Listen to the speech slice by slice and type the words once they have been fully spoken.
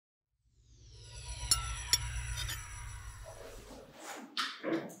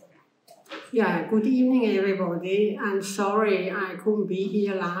Yeah, good evening, everybody. I'm sorry I couldn't be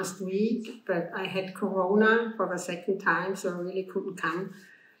here last week, but I had corona for the second time, so I really couldn't come.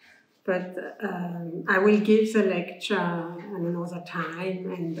 But I will give the lecture at another time,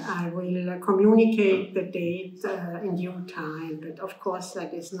 and I will communicate the date in due time, but of course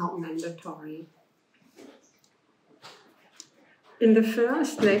that is not mandatory. In the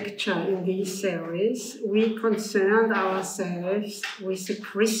first lecture in this series, we concerned ourselves with the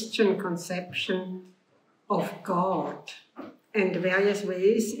Christian conception of God and various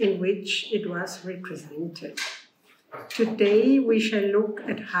ways in which it was represented. Today we shall look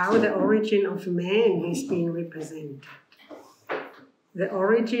at how the origin of man has been represented. The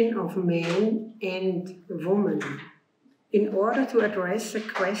origin of man and woman. In order to address the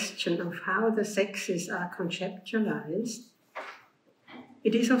question of how the sexes are conceptualized,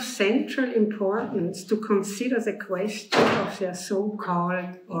 it is of central importance to consider the question of their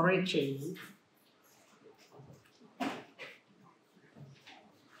so-called origin.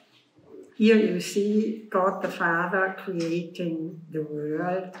 Here you see God the Father creating the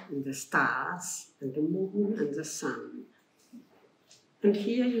world and the stars and the moon and the sun. And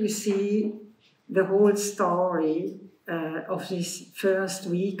here you see the whole story of this first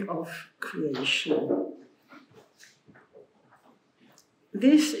week of creation.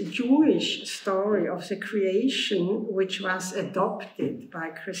 This Jewish story of the creation, which was adopted by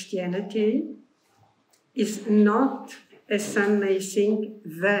Christianity, is not, as some may think,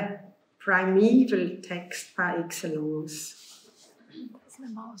 the primeval text par excellence.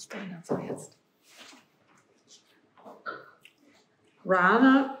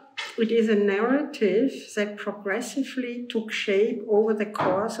 Rather, it is a narrative that progressively took shape over the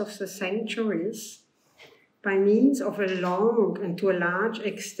course of the centuries by means of a long and to a large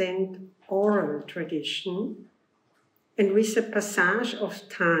extent oral tradition, and with the passage of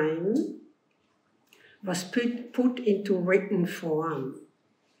time was put into written form.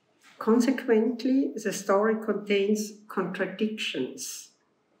 Consequently, the story contains contradictions,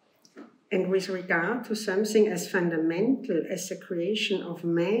 and with regard to something as fundamental as the creation of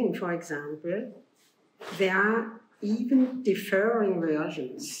man, for example, there are even differing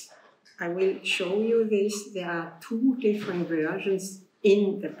versions. I will show you this. There are two different versions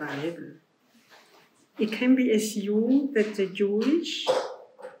in the Bible. It can be assumed that the Jewish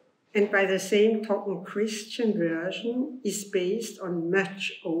and by the same token Christian version is based on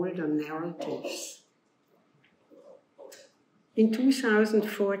much older narratives. In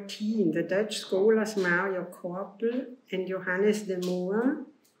 2014, the Dutch scholars Mario Korpel and Johannes de Moor,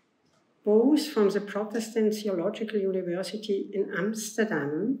 both from the Protestant Theological University in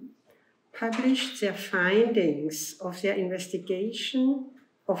Amsterdam, published their findings of their investigation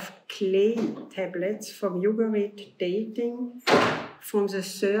of clay tablets from Ugarit dating from the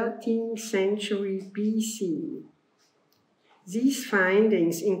 13th century BC. These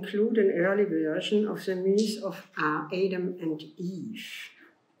findings include an early version of the myth of Adam and Eve.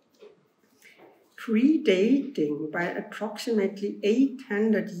 Predating by approximately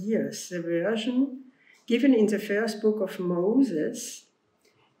 800 years the version given in the first book of Moses,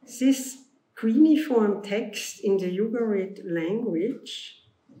 this cuneiform text in the Ugarit language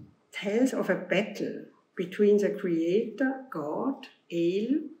tells of a battle between the creator god,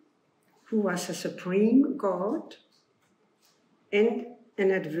 El, who was a supreme god, and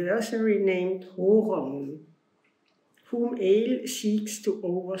an adversary named Horon, whom El seeks to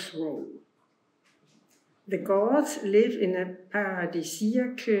overthrow. The gods live in a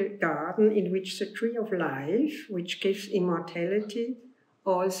paradisiacal garden in which the tree of life, which gives immortality,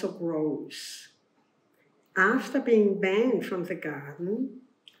 also grows. After being banned from the garden,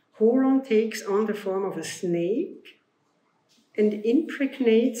 Horon takes on the form of a snake and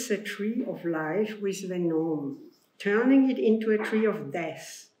impregnates the tree of life with venom, turning it into a tree of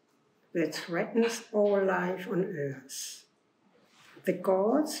death that threatens all life on earth. The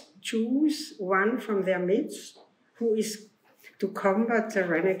gods choose one from their midst who is to combat the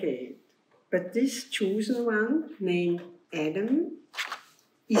renegade, but this chosen one, named Adam,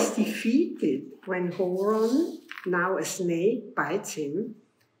 is defeated when Horon, now a snake, bites him,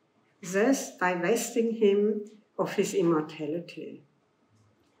 thus divesting him of his immortality.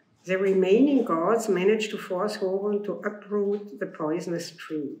 The remaining gods manage to force Horon to uproot the poisonous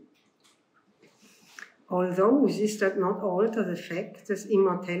tree. Although this does not alter the fact that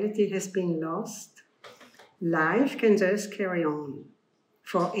immortality has been lost, life can thus carry on.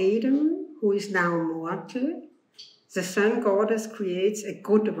 For Adam, who is now mortal, the sun goddess creates a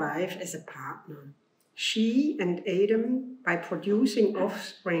good wife as a partner. She and Adam, by producing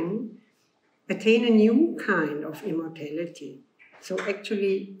offspring, attain a new kind of immortality. So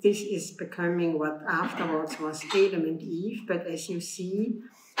actually, this is becoming what afterwards was Adam and Eve, but as you see,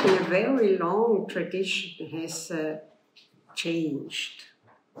 in a very long tradition has changed.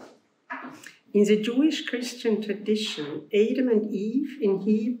 In the Jewish Christian tradition, Adam and Eve in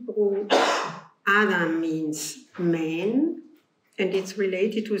Hebrew, Adam means man, and it's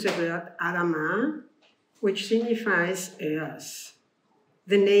related to the word Adamah, which signifies earth.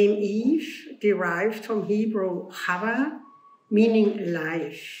 The name Eve, derived from Hebrew Chava, meaning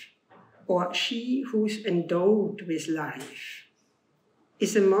life, or she who's endowed with life,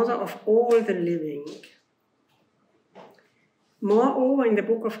 is the mother of all the living. Moreover, in the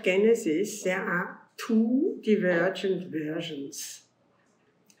book of Genesis, there are two divergent versions.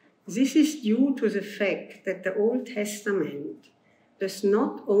 This is due to the fact that the Old Testament does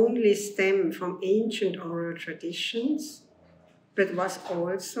not only stem from ancient oral traditions, but was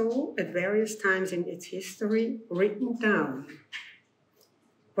also, at various times in its history, written down.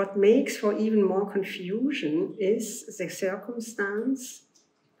 What makes for even more confusion is the circumstance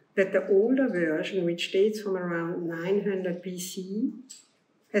that the older version, which dates from around 900 BC,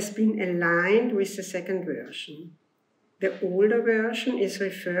 has been aligned with the second version. The older version is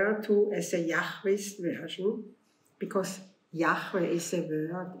referred to as the Yahwist version, because Yahweh is a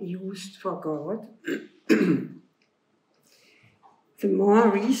word used for God. The more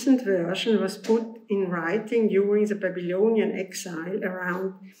recent version was put in writing during the Babylonian exile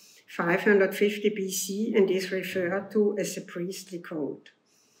around 550 BC and is referred to as the priestly code.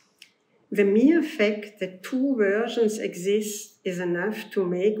 The mere fact that two versions exist is enough to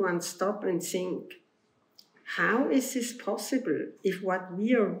make one stop and think, how is this possible if what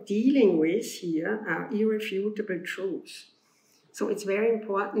we are dealing with here are irrefutable truths? So it's very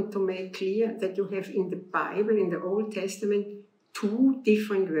important to make clear that you have in the Bible, in the Old Testament, two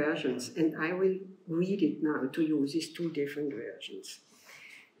different versions, and I will read it now to you, these two different versions.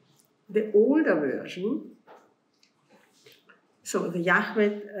 The older version, so the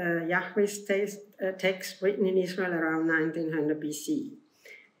Yahweh's text written in Israel around 1900 BC.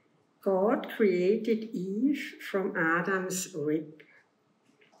 God created Eve from Adam's rib.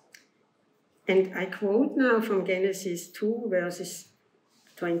 And I quote now from Genesis 2, verses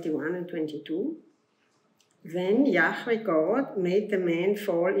 21 and 22. Then Yahweh God made the man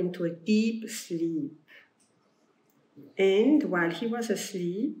fall into a deep sleep. And while he was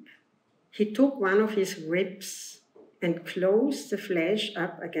asleep, he took one of his ribs and closed the flesh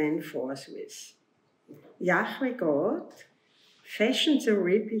up again forthwith. Yahweh God fashioned the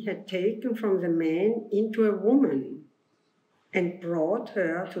rib he had taken from the man into a woman and brought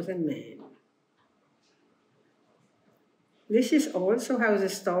her to the man. This is also how the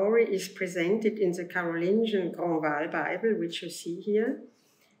story is presented in the Carolingian Grandval Bible, which you see here,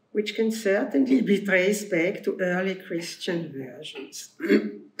 which can certainly be traced back to early Christian versions.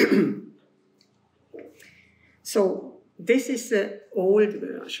 So this is the old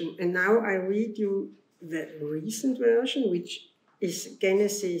version, and now I read you the recent version, which is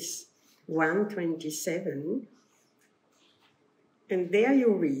Genesis 1:27. And there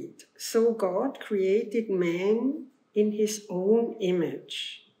you read, so God created man in his own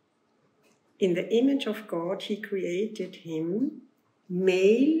image. In the image of God, he created him,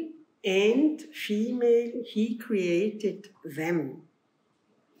 male and female, he created them.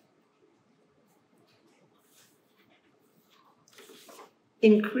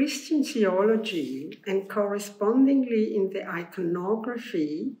 In Christian theology and correspondingly in the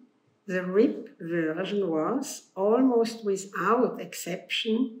iconography, the rib version was, almost without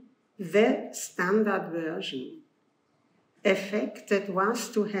exception, the standard version. A fact that was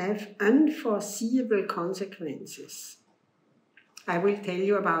to have unforeseeable consequences. I will tell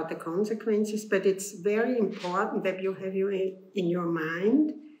you about the consequences, but it's very important that you have in your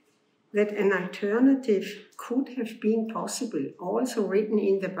mind that an alternative could have been possible, also written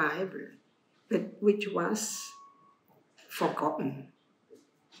in the Bible, but which was forgotten.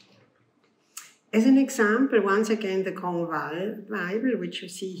 As an example, once again, the Grandval Bible, which you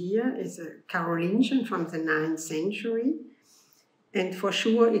see here, is a Carolingian from the 9th century, and for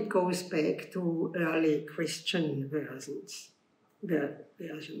sure it goes back to early Christian versions.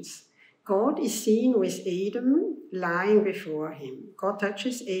 God is seen with Adam lying before him. God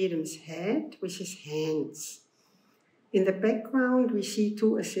touches Adam's head with his hands. In the background, we see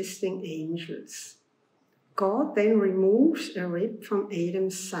two assisting angels. God then removes a rib from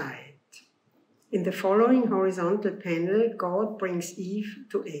Adam's side. In the following horizontal panel, God brings Eve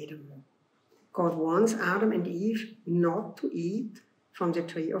to Adam. God warns Adam and Eve not to eat from the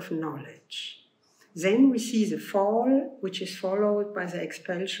tree of knowledge. Then we see the fall, which is followed by the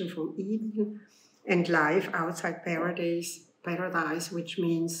expulsion from Eden and life outside paradise paradise, which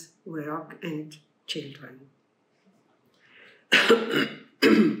means work and children.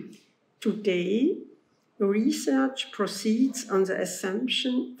 Today, research proceeds on the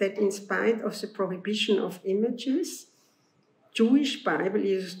assumption that in spite of the prohibition of images, Jewish Bible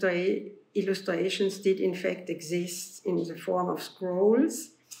illustrations did in fact exist in the form of scrolls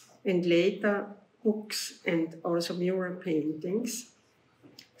and later books and also mural paintings,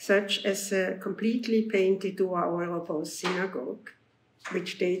 such as the completely painted Roberto synagogue,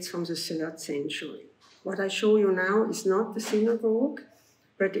 which dates from the 3rd century. What I show you now is not the synagogue,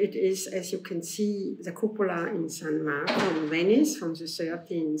 but it is, as you can see, the cupola in San Marco in Venice from the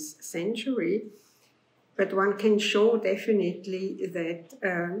 13th century. But one can show definitely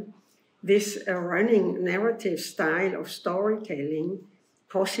that this running narrative style of storytelling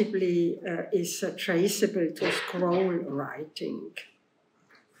possibly is traceable to scroll writing.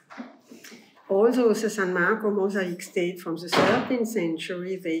 Although the San Marco mosaics date from the 13th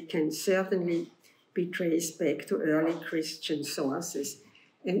century, they can certainly be traced back to early Christian sources.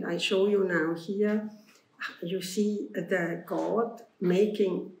 And I show you now here, you see the God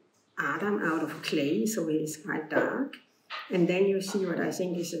making Adam out of clay, so he is quite dark. And then you see what I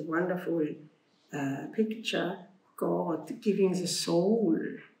think is a wonderful picture, God giving the soul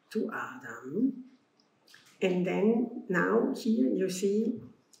to Adam. And then now here you see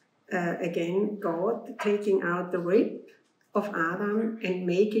again God taking out the rib of Adam and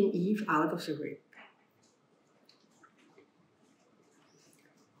making Eve out of the rib.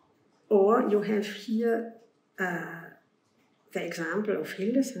 Or you have here the example of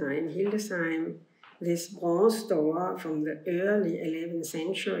Hildesheim. Hildesheim, this bronze door from the early 11th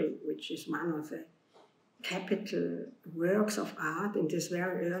century, which is one of the capital works of art in this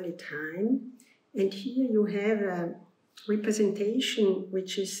very early time. And here you have a representation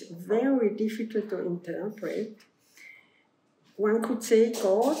which is very difficult to interpret. One could say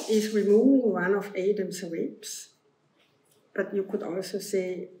God is removing one of Adam's ribs, but you could also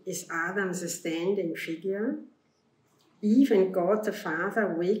say, is Adam the standing figure? Eve and God the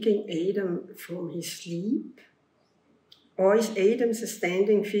Father waking Adam from his sleep? Or is Adam the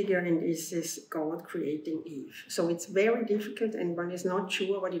standing figure and is this God creating Eve? So it's very difficult and one is not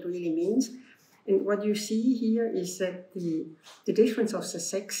sure what it really means. And what you see here is that the difference of the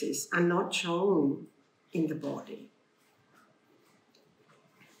sexes are not shown in the body.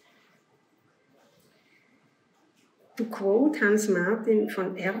 To quote Hans Martin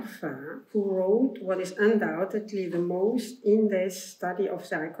von Erffa, who wrote what is undoubtedly the most in-depth study of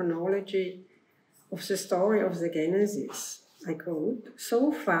the iconology of the story of the Genesis, I quote,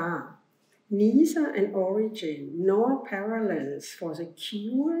 "So far, neither an origin nor parallels for the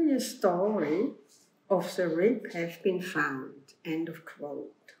curious story of the rib have been found," end of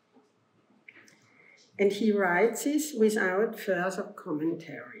quote. And he writes this without further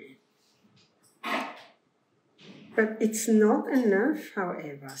commentary. But it's not enough,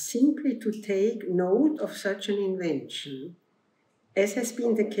 however, simply to take note of such an invention, as has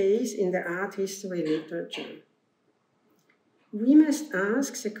been the case in the art history literature. We must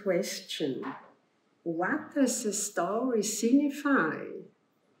ask the question, what does the story signify?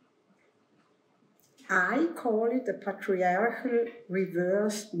 I call it a patriarchal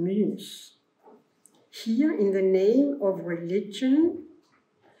reversed myth. Here, in the name of religion,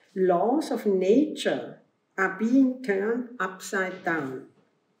 laws of nature are being turned upside down.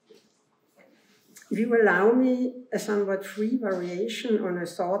 If you allow me a somewhat free variation on a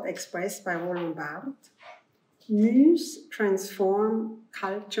thought expressed by Roland Barthes, myths transform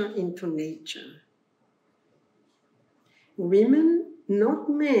culture into nature. Women, not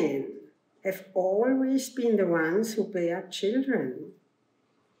men, have always been the ones who bear children.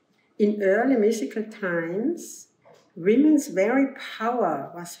 In early mythical times, women's very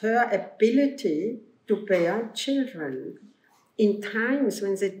power was her ability to bear children. In times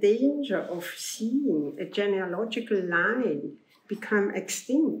when the danger of seeing a genealogical line become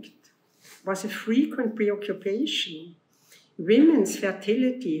extinct was a frequent preoccupation, women's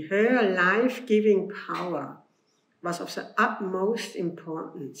fertility, her life-giving power, was of the utmost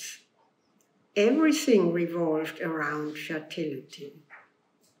importance. Everything revolved around fertility.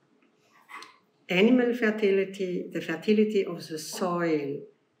 Animal fertility, the fertility of the soil,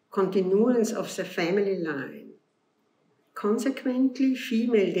 continuance of the family line. Consequently,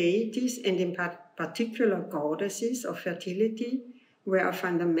 female deities, and in particular goddesses of fertility, were of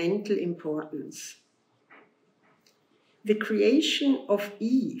fundamental importance. The creation of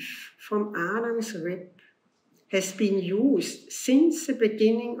Eve from Adam's rib has been used since the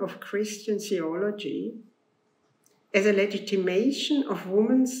beginning of Christian theology as a legitimation of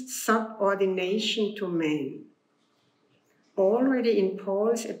woman's subordination to men. already in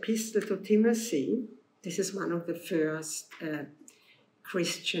Paul's epistle to Timothy, this is one of the first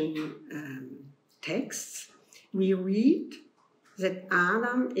Christian texts, we read that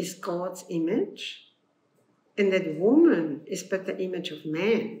Adam is God's image and that woman is but the image of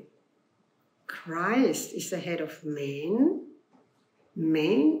man. Christ is the head of man,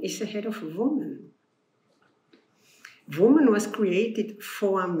 man is the head of woman. Woman was created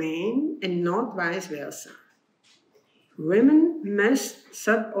for man and not vice versa. Women must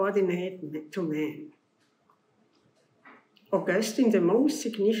subordinate to man. Augustine, the most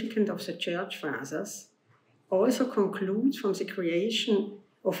significant of the church fathers, also concludes from the creation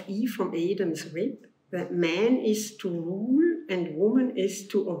of Eve from Adam's rib that man is to rule and woman is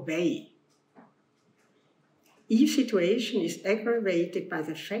to obey. Eve's situation is aggravated by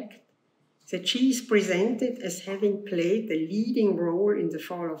the fact that she is presented as having played the leading role in the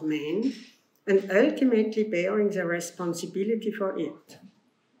fall of man and ultimately bearing the responsibility for it.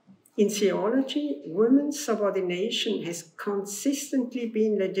 In theology, women's subordination has consistently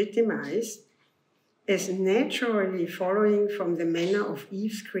been legitimized as naturally following from the manner of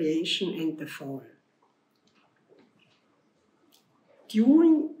Eve's creation and the fall.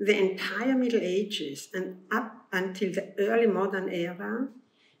 During the entire Middle Ages and up until the early modern era,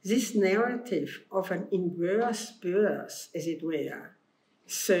 this narrative of an inverse birth, as it were,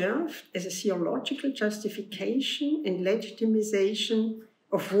 served as a theological justification and legitimization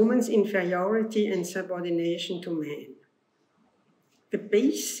of woman's inferiority and subordination to man. The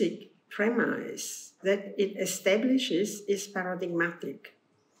basic premise that it establishes is paradigmatic.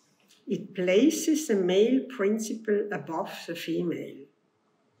 It places the male principle above the female,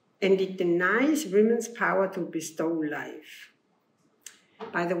 and it denies women's power to bestow life.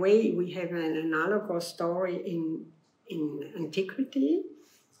 By the way, we have an analogous story in antiquity.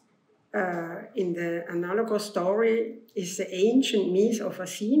 In the analogous story is the ancient myth of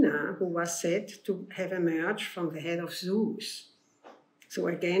Athena, who was said to have emerged from the head of Zeus. So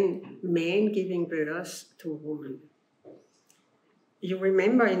again, man giving birth to a woman. You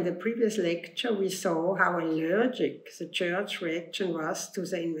remember in the previous lecture, we saw how allergic the church reaction was to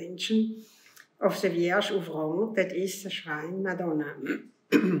the invention of the Vierge ouvrante, that is the shrine Madonna.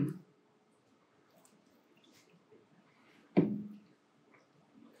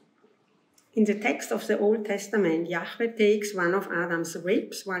 In the text of the Old Testament, Yahweh takes one of Adam's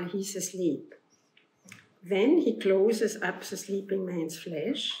ribs while he's asleep. Then he closes up the sleeping man's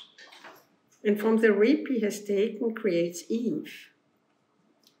flesh, and from the rib he has taken creates Eve.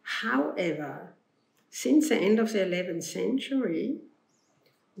 However, since the end of the 11th century,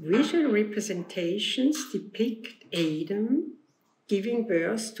 visual representations depict Adam giving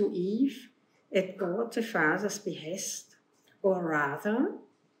birth to Eve at God the Father's behest, or rather,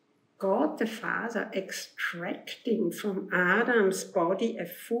 God the Father extracting from Adam's body a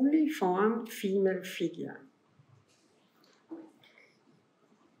fully formed female figure.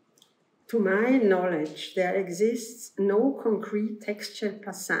 To my knowledge, there exists no concrete textual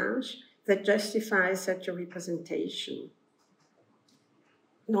passage that justifies such a representation,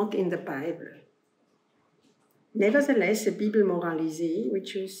 not in the Bible. Nevertheless, the Bible moralisée,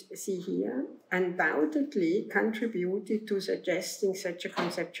 which you see here, undoubtedly contributed to suggesting such a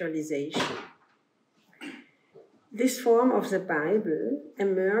conceptualization. This form of the Bible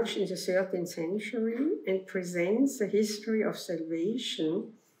emerged in the 13th century and presents the history of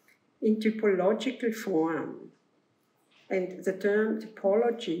salvation in typological form. And the term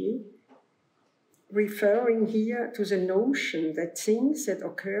typology referring here to the notion that things that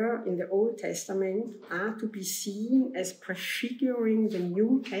occur in the Old Testament are to be seen as prefiguring the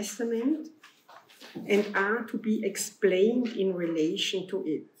New Testament and are to be explained in relation to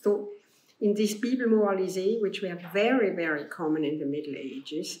it. So in this Bible moralisée, which were very, very common in the Middle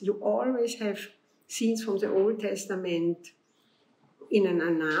Ages, you always have scenes from the Old Testament in an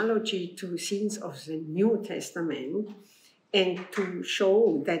analogy to scenes of the New Testament, and to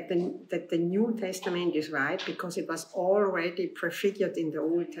show that the New Testament is right because it was already prefigured in the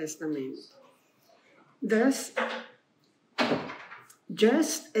Old Testament. Thus,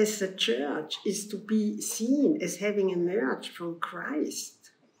 just as the church is to be seen as having emerged from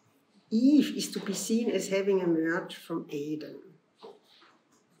Christ, Eve is to be seen as having emerged from Adam.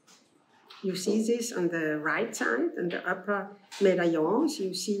 You see this on the right side, on the upper medallions.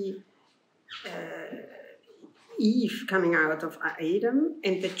 You see Eve coming out of Adam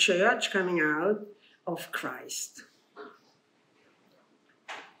and the church coming out of Christ.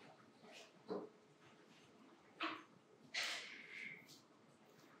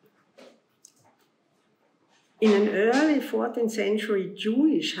 In an early 14th century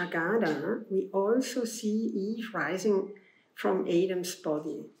Jewish Haggadah, we also see Eve rising from Adam's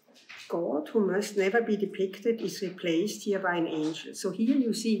body. God, who must never be depicted, is replaced here by an angel. So here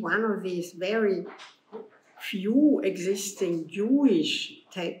you see one of these very few existing Jewish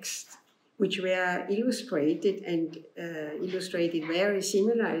texts which were illustrated and illustrated very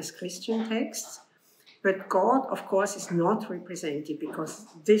similar as Christian texts. But God, of course, is not represented because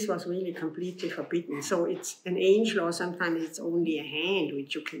this was really completely forbidden. So it's an angel, or sometimes it's only a hand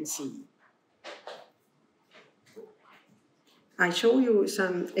which you can see. I show you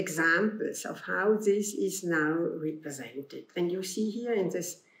some examples of how this is now represented. And you see here in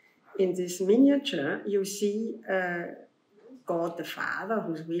this miniature, you see God the Father,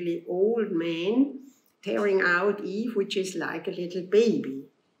 who's really old man, tearing out Eve, which is like a little baby.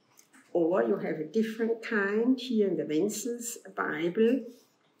 Or you have a different kind here in the Wenzel's Bible.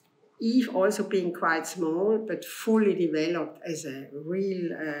 Eve also being quite small, but fully developed as a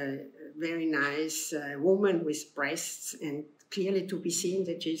real, very nice woman with breasts, and clearly to be seen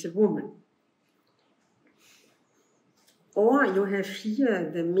that she's a woman. Or you have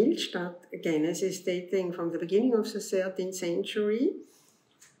here the Millstatt Genesis dating from the beginning of the 13th century,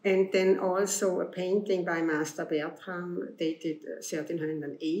 and then also a painting by Master Bertram dated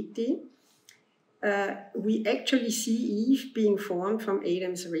 1380. We actually see Eve being formed from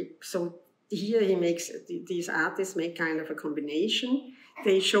Adam's rib. So here these artists make kind of a combination.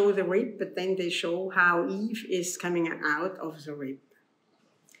 They show the rib, but then they show how Eve is coming out of the rib.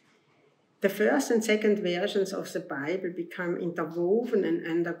 The first and second versions of the Bible become interwoven and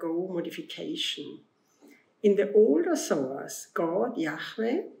undergo modification. In the older source, God,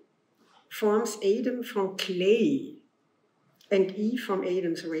 Yahweh, forms Adam from clay and Eve from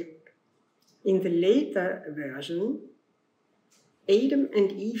Adam's rib. In the later version, Adam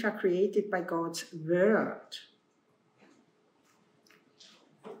and Eve are created by God's word.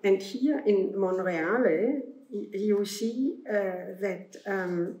 And here in Monreale, you see that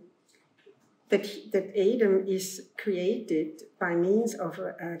Adam is created by means of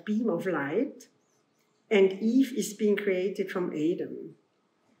a beam of light, and Eve is being created from Adam.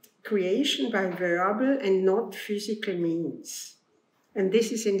 Creation by verbal and not physical means. And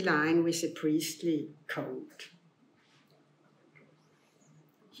this is in line with the priestly code.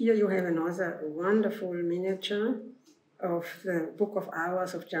 Here you have another wonderful miniature of the Book of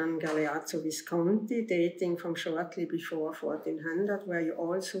Hours of Gian Galeazzo Visconti, dating from shortly before 1400, where you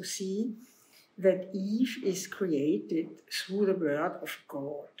also see that Eve is created through the word of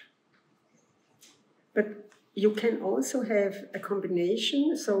God. But you can also have a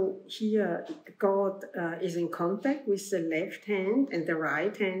combination. So here God is in contact with the left hand and the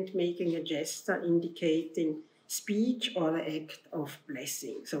right hand making a gesture indicating speech or the act of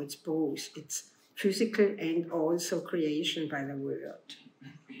blessing. So it's both. It's physical and also creation by the word.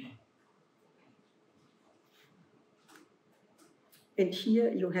 And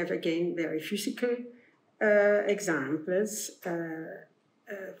here you have again very physical examples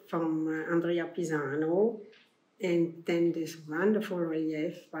from Andrea Pisano, and then this wonderful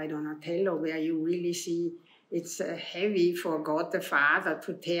relief by Donatello where you really see it's heavy for God the Father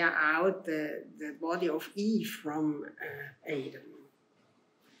to tear out the body of Eve from Adam.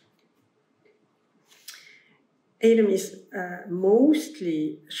 Adam is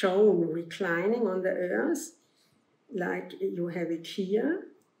mostly shown reclining on the earth, like you have it here,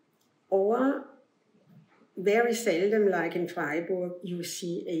 or very seldom, like in Freiburg, you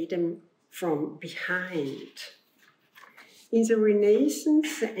see Adam from behind. In the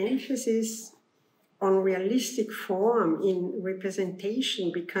Renaissance, the emphasis on realistic form in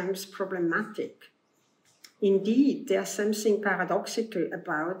representation becomes problematic. Indeed, there's something paradoxical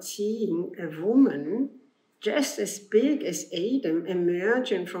about seeing a woman just as big as Adam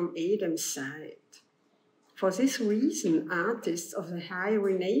emerging from Adam's side. For this reason, artists of the High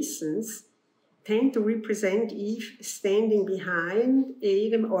Renaissance tend to represent Eve standing behind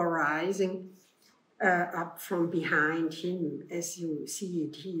Adam or rising up from behind him, as you see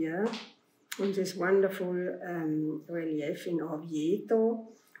it here on this wonderful relief in Orvieto,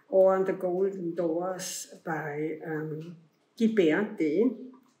 or on the golden doors by Ghiberti.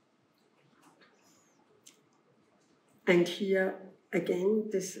 And here again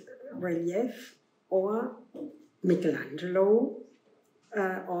this relief, or Michelangelo.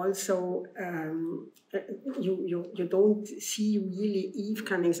 Also, you don't see really Eve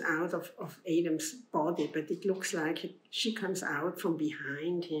coming out of Adam's body, but it looks like she comes out from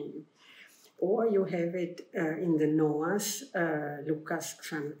behind him. Or you have it in the North, Lucas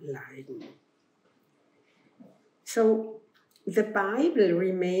van Leyden. So the Bible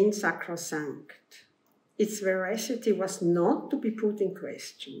remained sacrosanct. Its veracity was not to be put in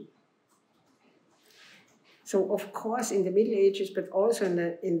question. So, of course, in the Middle Ages, but also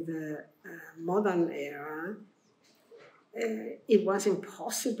in the modern era, it was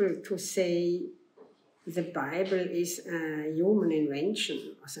impossible to say the Bible is a human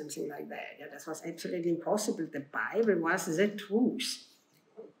invention or something like that. Yeah, that was absolutely impossible. The Bible was the truth.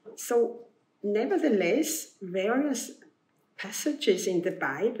 So, nevertheless, various passages in the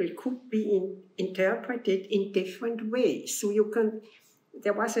Bible could be interpreted in different ways. So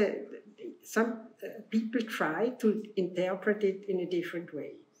some people tried to interpret it in a different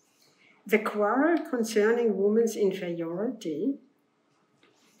way. The quarrel concerning women's inferiority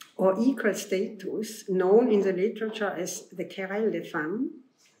or equal status, known in the literature as the Querelle des Femmes,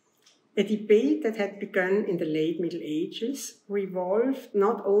 a debate that had begun in the late Middle Ages, revolved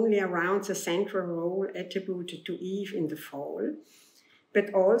not only around the central role attributed to Eve in the fall,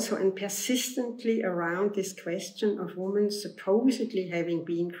 but also and persistently around this question of women supposedly having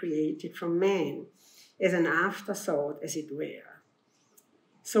been created from man, as an afterthought, as it were.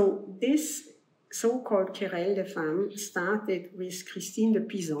 So this so-called Querelle des Femmes started with Christine de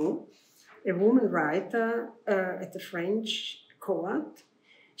Pizan, a woman writer at the French court.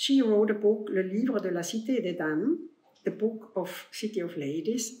 She wrote a book, Le Livre de la Cité des Dames, the book of City of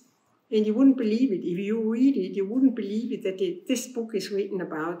Ladies, and you wouldn't believe it. If you read it, you wouldn't believe it that this book is written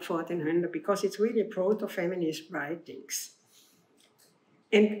about 1400, because it's really proto-feminist writings.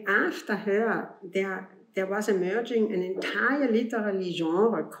 And after her, there was emerging an entire literary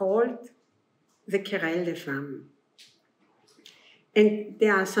genre called the Querelle des Femmes. And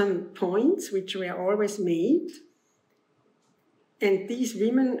there are some points which were always made. And these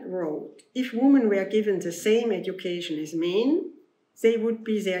women wrote, if women were given the same education as men, they would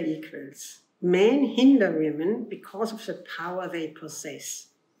be their equals. Men hinder women because of the power they possess.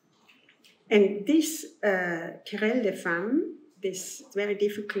 And this Querelle des Femmes, this is very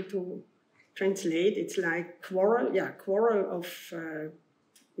difficult to translate. It's like quarrel of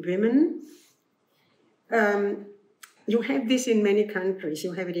women. You have this in many countries.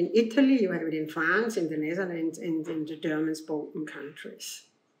 You have it in Italy, you have it in France, in the Netherlands, and in the German-spoken countries.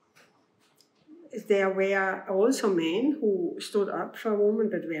 There were also men who stood up for women,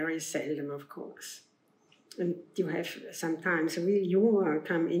 but very seldom, of course. And you have sometimes real humor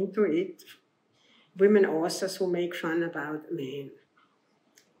come into it. Women authors who make fun about men.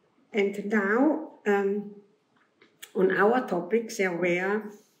 And now, on our topics, there were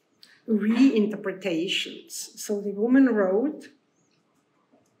reinterpretations. So the woman wrote,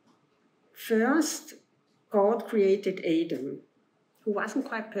 first, God created Adam, who wasn't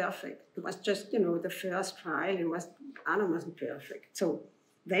quite perfect. It was just, the first trial, and Adam wasn't perfect. So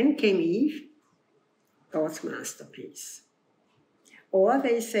then came Eve, God's masterpiece. Or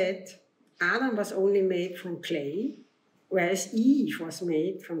they said, Adam was only made from clay, whereas Eve was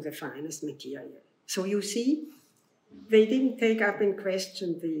made from the finest material. So you see, they didn't take up in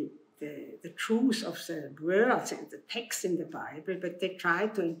question the truth of the words and the text in the Bible, but they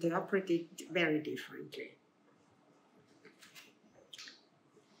tried to interpret it very differently.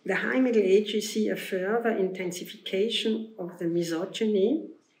 The High Middle Ages see a further intensification of the misogyny,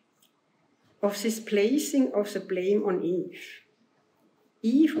 of this placing of the blame on Eve.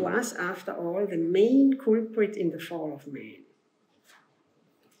 Eve was, after all, the main culprit in the fall of man.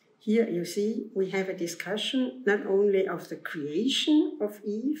 Here you see we have a discussion not only of the creation of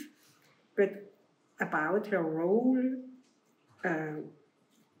Eve, but about her role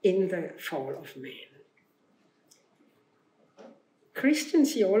in the fall of man. Christian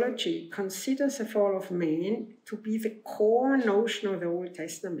theology considers the fall of man to be the core notion of the Old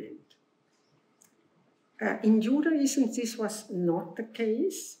Testament. In Judaism, this was not the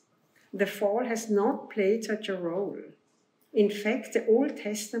case. The fall has not played such a role. In fact, the Old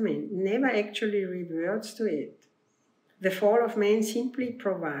Testament never actually reverts to it. The fall of man simply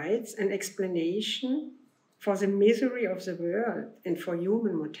provides an explanation for the misery of the world and for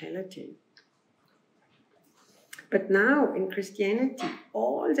human mortality. But now, in Christianity,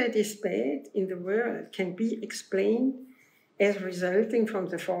 all that is bad in the world can be explained as resulting from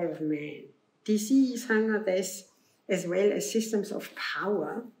the fall of man. Disease, hunger, death, as well as systems of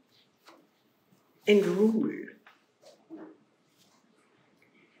power and rule.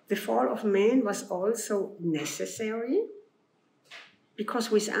 The fall of man was also necessary because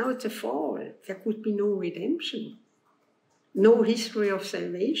without the fall, there could be no redemption, no history of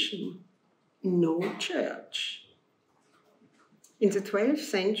salvation, no church. In the 12th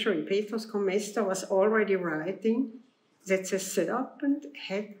century, Petrus Comesta was already writing that the serpent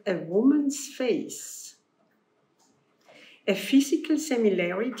had a woman's face. A physical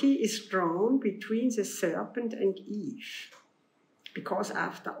similarity is drawn between the serpent and Eve, because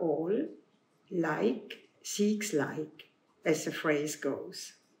after all, like seeks like, as the phrase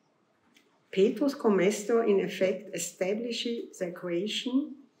goes. Petrus Comestor in effect establishes the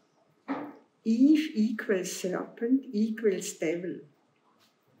equation Eve equals serpent equals devil.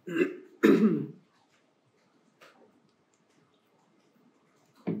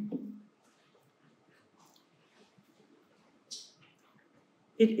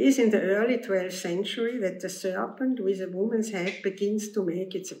 It is in the early 12th century that the serpent with a woman's head begins to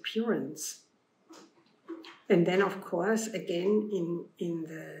make its appearance. And then, of course, again in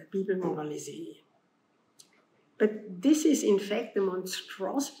the Bible Moralisée. But this is, in fact, a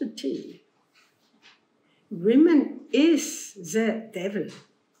monstrosity. Women is the devil.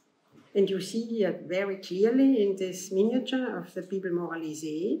 And you see here very clearly in this miniature of the Bible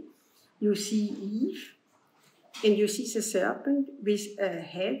Moralisée, you see Eve, and you see the serpent with a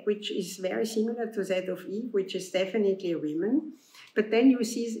head which is very similar to that of Eve, which is definitely a woman. But then you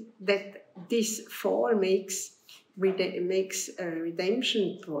see that this fall makes redemption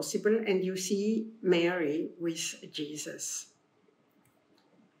possible, and you see Mary with Jesus.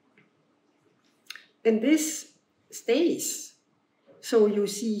 And this stays. So you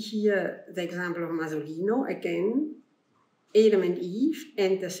see here the example of Masolino, again, Adam and Eve,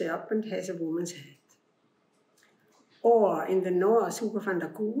 and the serpent has a woman's head. Or in the Norse, Hugo van der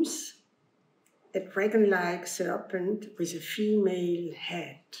Goes, a dragon-like serpent with a female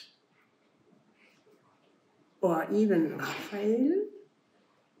head. Or even Raphael,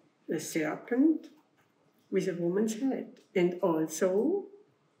 a serpent with a woman's head. And also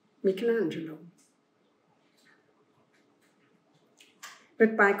Michelangelo.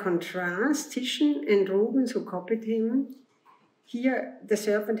 But by contrast, Titian and Rubens, who copied him, here the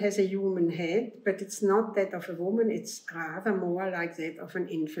serpent has a human head, but it's not that of a woman, it's rather more like that of an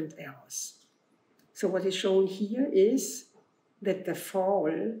infant Eros. So what is shown here is that the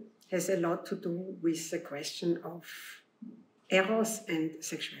fall has a lot to do with the question of Eros and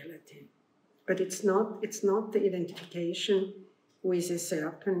sexuality. But it's not the identification with a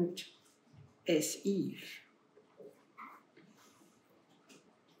serpent as Eve.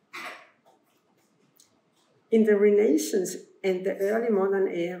 In the Renaissance and the early modern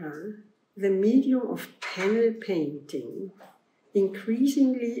era, the medium of panel painting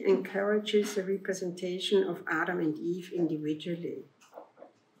increasingly encourages the representation of Adam and Eve individually.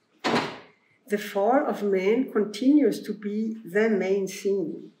 The fall of man continues to be the main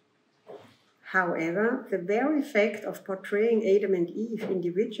theme. However, the very fact of portraying Adam and Eve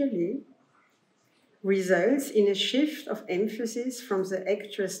individually results in a shift of emphasis from the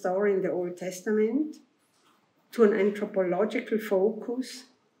actual story in the Old Testament to an anthropological focus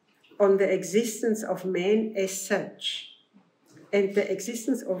on the existence of man as such and the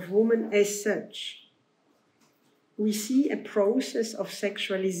existence of woman as such. We see a process of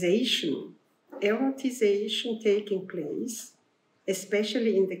sexualization, erotization taking place,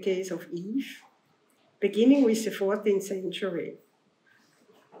 especially in the case of Eve, beginning with the 14th century.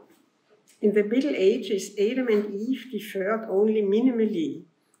 In the Middle Ages, Adam and Eve differed only minimally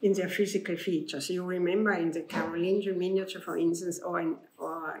in their physical features. You remember in the Carolingian miniature, for instance, or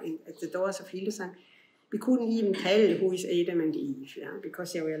at the doors of Hildesheim, we couldn't even tell who is Adam and Eve,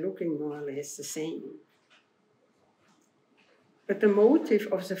 because they were looking more or less the same. But the motive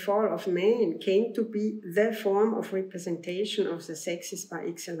of the fall of man came to be the form of representation of the sexes par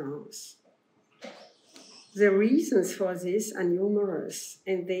excellence. The reasons for this are numerous,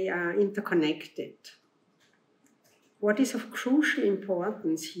 and they are interconnected. What is of crucial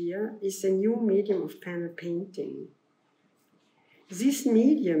importance here is the new medium of panel painting. This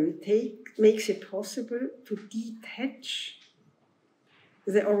medium makes it possible to detach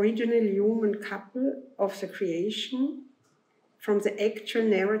the original human couple of the creation from the actual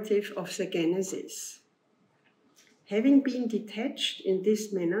narrative of the Genesis. Having been detached in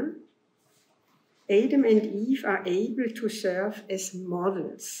this manner, Adam and Eve are able to serve as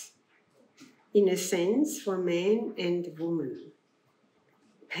models, in a sense, for man and woman.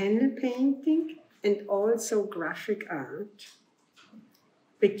 Panel painting and also graphic art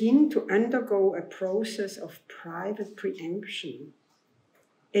begin to undergo a process of private preemption.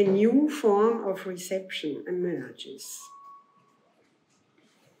 A new form of reception emerges.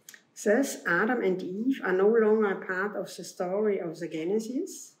 Thus, Adam and Eve are no longer a part of the story of the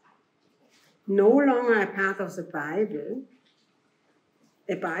Genesis, no longer a part of the Bible,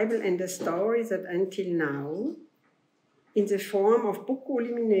 a Bible and a story that until now, in the form of book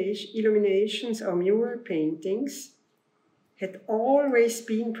illuminations or mural paintings, had always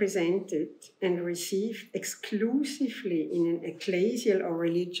been presented and received exclusively in an ecclesial or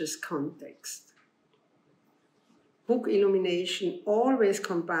religious context. book illumination always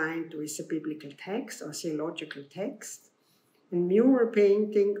combined with a biblical text or theological text, and mural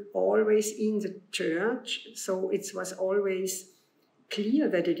painting always in the church, so it was always clear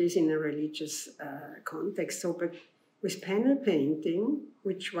that it is in a religious context. So, but with panel painting,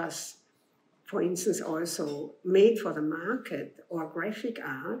 which was, for instance, also made for the market, or graphic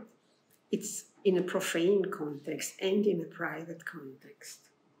art, it's in a profane context and in a private context.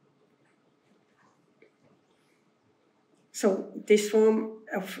 So this form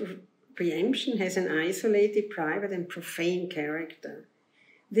of preemption has an isolated, private and profane character.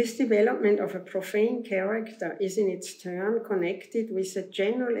 This development of a profane character is in its turn connected with the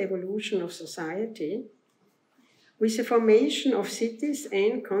general evolution of society, with the formation of cities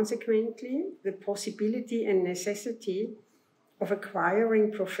and, consequently, the possibility and necessity of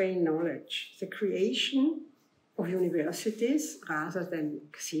acquiring profane knowledge, the creation of universities rather than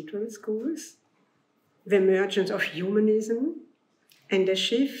cathedral schools, the emergence of humanism, and a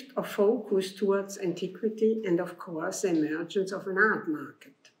shift of focus towards antiquity, and of course the emergence of an art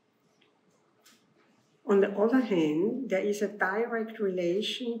market. On the other hand, there is a direct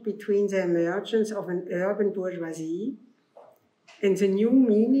relation between the emergence of an urban bourgeoisie and the new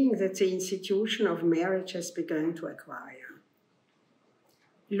meaning that the institution of marriage has begun to acquire.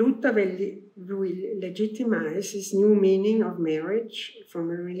 Luther will legitimize this new meaning of marriage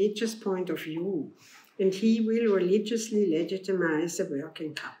from a religious point of view, and he will religiously legitimize the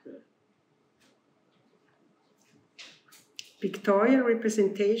working couple. Pictorial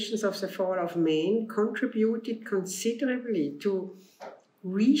representations of the fall of man contributed considerably to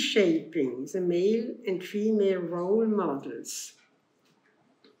reshaping the male and female role models.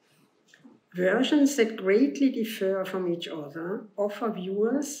 Versions that greatly differ from each other offer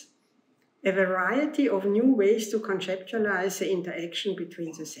viewers a variety of new ways to conceptualize the interaction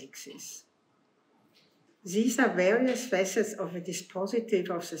between the sexes. These are various facets of a dispositive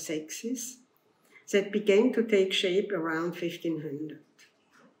of the sexes that began to take shape around 1500.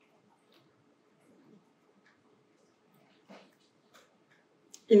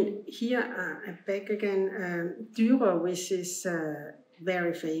 Here, back again, Dürer with his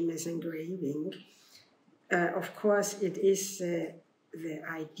very famous engraving. Of course, it is the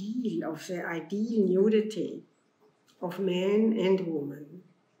ideal nudity of man and woman.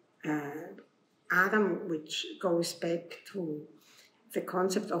 Adam, which goes back to the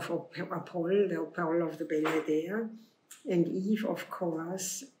concept of Apollo, the Apollo of the Belvedere, and Eve, of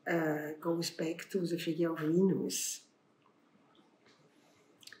course, goes back to the figure of Venus.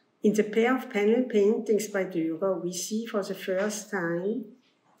 In the pair of panel paintings by Dürer, we see for the first time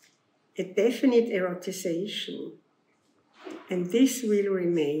a definite erotization, and this will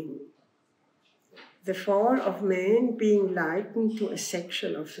remain. The fall of man being likened to a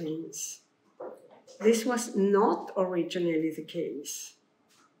sexual offense. This was not originally the case.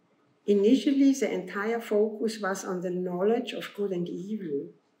 Initially, the entire focus was on the knowledge of good and evil,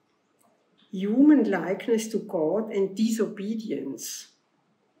 human likeness to God and disobedience.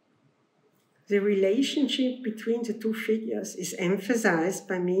 The relationship between the two figures is emphasized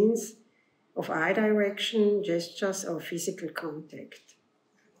by means of eye direction, gestures, or physical contact.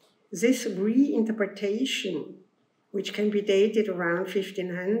 This reinterpretation, which can be dated around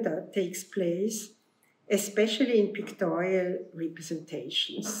 1500, takes place especially in pictorial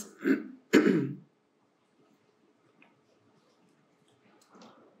representations.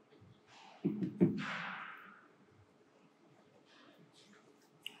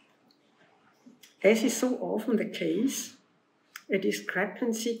 As is so often the case, a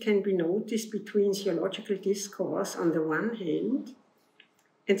discrepancy can be noticed between theological discourse on the one hand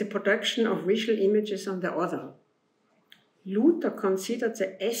and the production of visual images on the other. Luther considered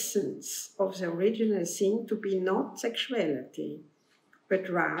the essence of the original sin to be not sexuality, but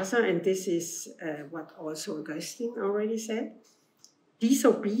rather, and this is what also Augustine already said,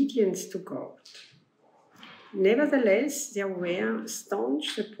 disobedience to God. Nevertheless, there were staunch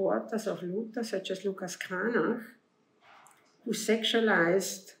supporters of Luther, such as Lucas Cranach, who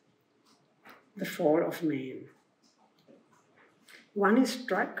sexualized the fall of man. One is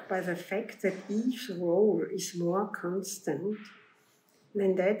struck by the fact that Eve's role is more constant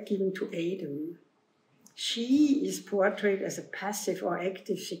than that given to Adam. She is portrayed as a passive or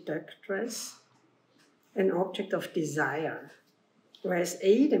active seductress, an object of desire, whereas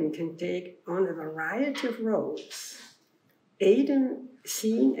Adam can take on a variety of roles. Adam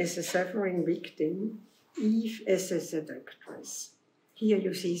seen as a suffering victim, Eve as a seductress. Here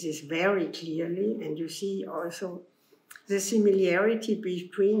you see this very clearly, and you see also the similarity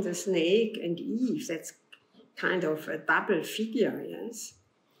between the snake and Eve. That's kind of a double figure, yes?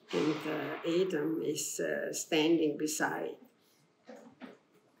 and Adam is standing beside.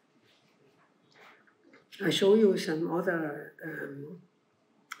 I show you some other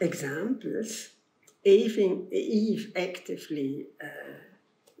examples. Eve actively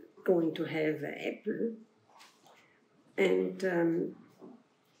going to have the apple, and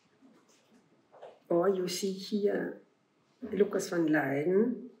or you see here Lucas van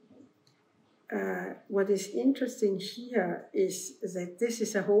Leyden. What is interesting here is that this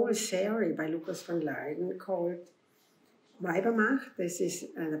is a whole series by Lucas van Leyden called Weibermacht. This is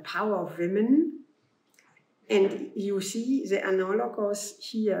the power of women. And you see the analogous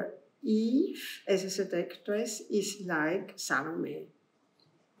here. Eve, as a seductress, is like Salome,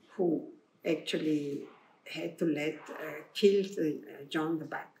 who actually had to kill John the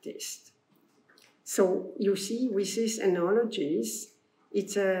Baptist. So you see, with these analogies,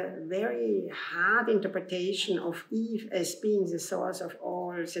 it's a very hard interpretation of Eve as being the source of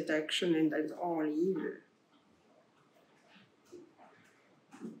all seduction and all evil.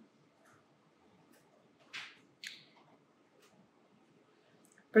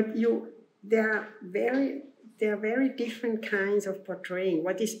 But there are very different kinds of portraying.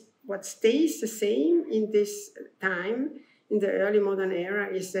 What stays the same in this time, in the early modern era,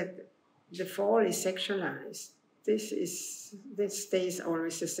 is that the fall is sexualized. This stays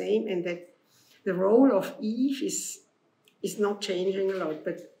always the same, and that the role of Eve is not changing a lot,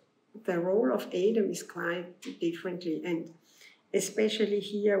 but the role of Adam is quite differently, and especially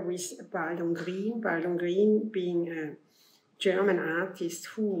here with Baldung Green. Baldung Green being a German artist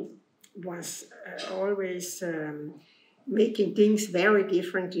who was always making things very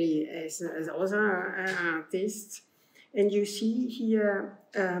differently as other artists, and you see here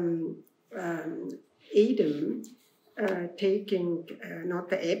Adam taking not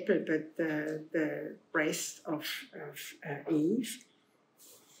the apple but the breast of Eve,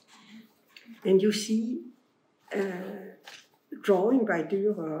 and you see drawing by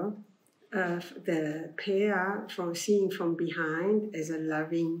Dürer the pair seen from behind as a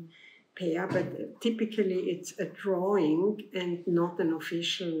loving pair, but typically it's a drawing and not an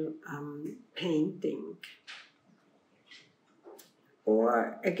official painting.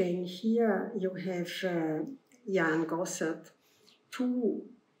 Or again, here you have Jan Gossert, two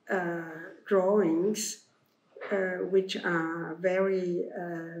drawings which are very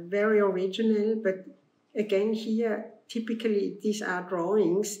original, but again here typically these are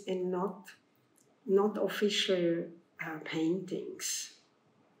drawings and not official paintings.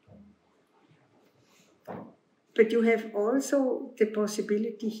 But you have also the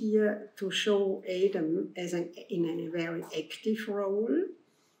possibility here to show Adam as in a very active role.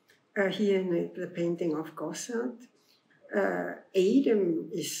 Here in the painting of Gossert, Adam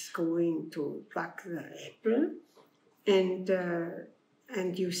is going to pluck the apple,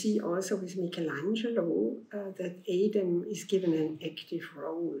 and you see also with Michelangelo that Adam is given an active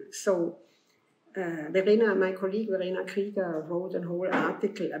role. So my colleague Verena Krieger wrote a whole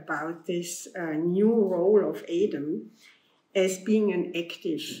article about this new role of Adam as being an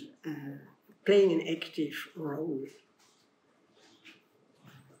active, playing an active role.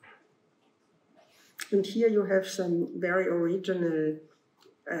 And here you have some very original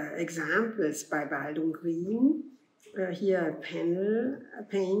examples by Baldung Green. Here a panel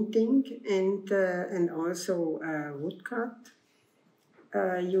painting and also woodcut.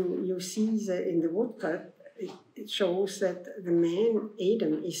 You see in the woodcut, it shows that the man,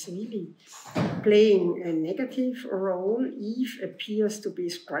 Adam, is really playing a negative role. Eve appears to be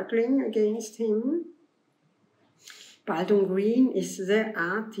struggling against him. Baldung Green is the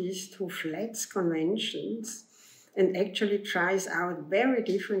artist who flats conventions and actually tries out very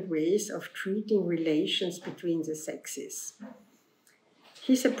different ways of treating relations between the sexes.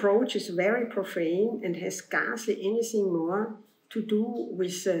 His approach is very profane and has scarcely anything more to do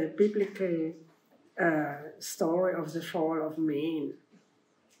with the biblical story of the fall of man.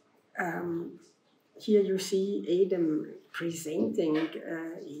 Here you see Adam presenting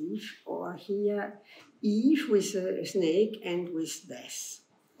Eve, or here Eve with a snake and with death.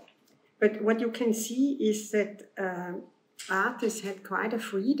 But what you can see is that artists had quite a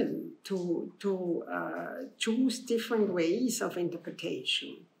freedom to choose different ways of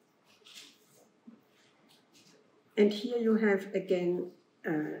interpretation. And here you have again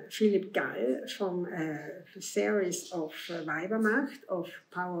Philipp Gall from a series of Weibermacht, of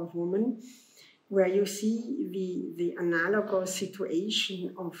Power of Woman, where you see the analogous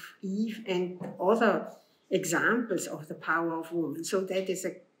situation of Eve and other examples of the power of woman. So that is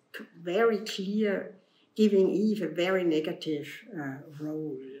a very clear, giving Eve a very negative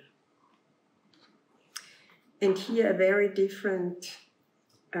role. And here a very different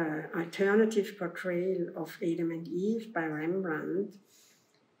alternative portrayal of Adam and Eve by Rembrandt,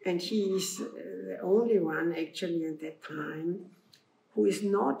 and he is the only one actually at that time who is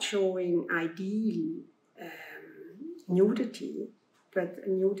not showing ideal nudity, but a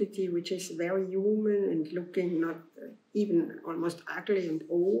nudity which is very human and looking not even almost ugly and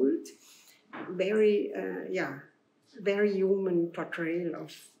old, very very human portrayal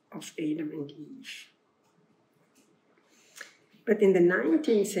of Adam and Eve. But in the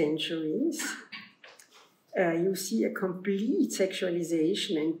 19th centuries, you see a complete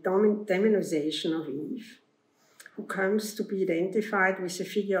sexualization and demonization of Eve, who comes to be identified with the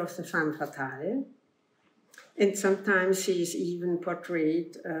figure of the femme fatale, and sometimes she is even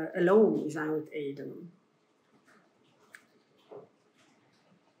portrayed alone without Adam.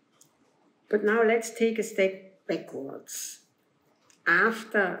 But now let's take a step backwards.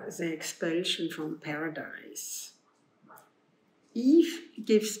 After the expulsion from paradise, Eve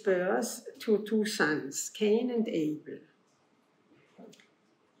gives birth to two sons, Cain and Abel.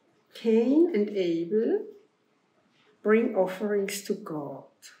 Cain and Abel bring offerings to God.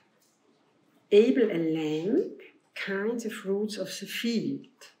 Abel a lamb, Cain the fruits of the field.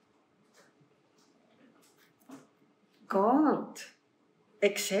 God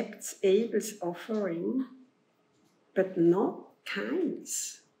accepts Abel's offering, but not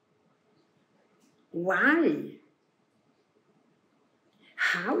Cain's. Why?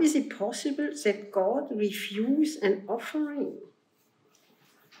 How is it possible that God refuses an offering?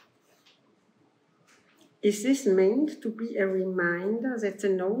 Is this meant to be a reminder that the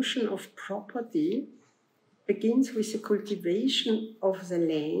notion of property begins with the cultivation of the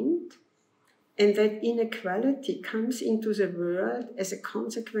land, and that inequality comes into the world as a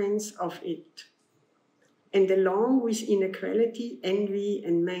consequence of it? And along with inequality, envy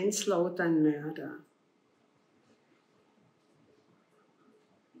and manslaughter and murder.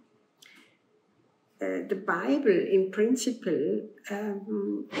 The Bible, in principle,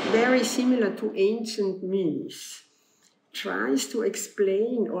 very similar to ancient myths, tries to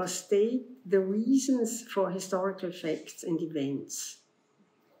explain or state the reasons for historical facts and events,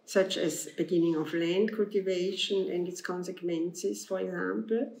 such as beginning of land cultivation and its consequences, for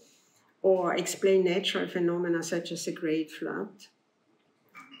example, or explain natural phenomena such as the Great Flood,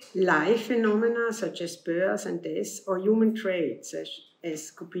 life phenomena such as birth and death, or human traits such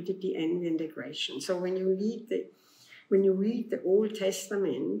as cupidity, envy, and aggression. So when you read the Old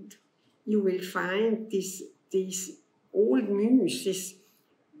Testament, you will find these old myths, this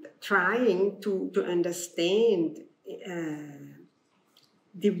trying to understand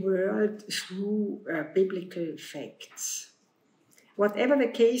the world through biblical facts. Whatever the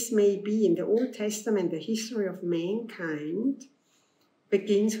case may be, in the Old Testament, the history of mankind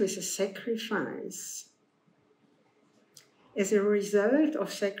begins with a sacrifice. As a result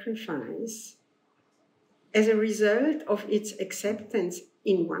of sacrifice, as a result of its acceptance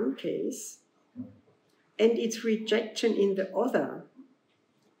in one case and its rejection in the other,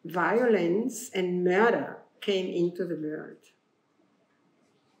 violence and murder came into the world.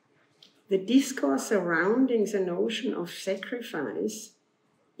 The discourse surrounding the notion of sacrifice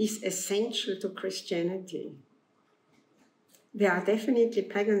is essential to Christianity. There are definitely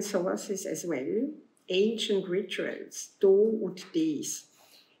pagan sources as well, ancient rituals, do ut des.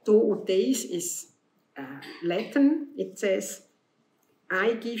 Do ut des is Latin. It says,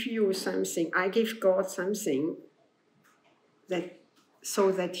 I give you something, I give God something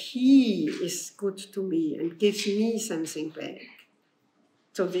so that He is good to me and gives me something back.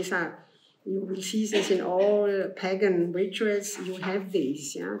 So you will see this in all pagan rituals. You have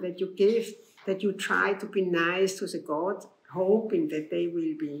this, that you give, that you try to be nice to the God, hoping that they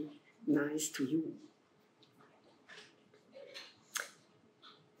will be nice to you.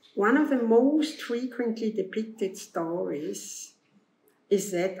 One of the most frequently depicted stories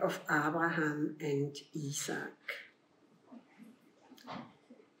is that of Abraham and Isaac.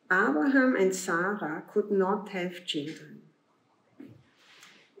 Abraham and Sarah could not have children.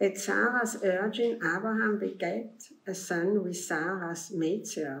 At Sarah's urging, Abraham begat a son with Sarah's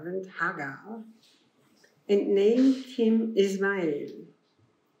maidservant Hagar and named him Ismail.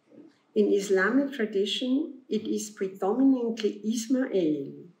 In Islamic tradition, it is predominantly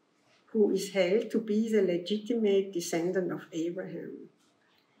Ismail who is held to be the legitimate descendant of Abraham.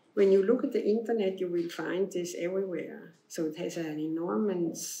 When you look at the internet, you will find this everywhere. So it has an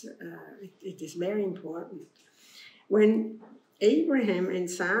enormous, it is very important. When Abraham and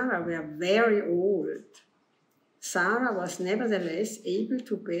Sarah were very old, Sarah was nevertheless able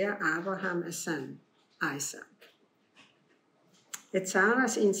to bear Abraham a son, Isaac. At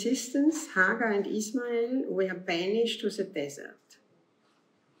Sarah's insistence, Hagar and Ismail were banished to the desert.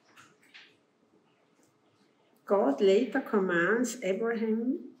 God later commands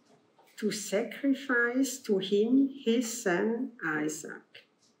Abraham to sacrifice to him his son Isaac.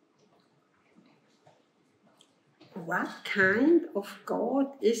 What kind of God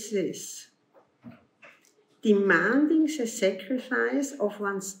is this? Demanding the sacrifice of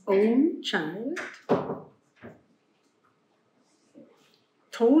one's own child?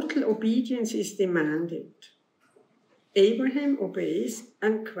 Total obedience is demanded. Abraham obeys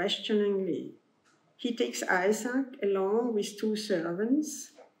unquestioningly. He takes Isaac along with 2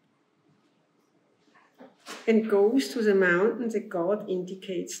 servants and goes to the mountain that God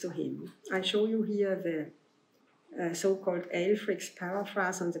indicates to him. I show you here the so-called Elfric's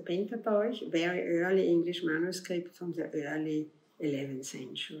paraphrase on the Pentateuch, very early English manuscript from the early 11th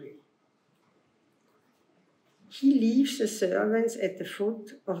century. He leaves the servants at the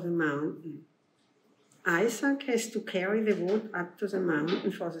foot of the mountain. Isaac has to carry the wood up to the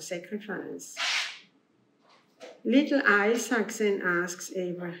mountain for the sacrifice. Little Isaac then asks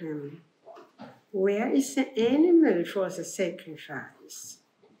Abraham, "Where is the animal for the sacrifice?"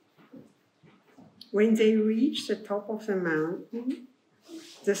 When they reach the top of the mountain,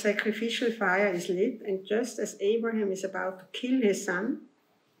 the sacrificial fire is lit, and just as Abraham is about to kill his son,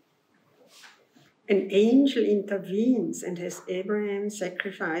 an angel intervenes and has Abraham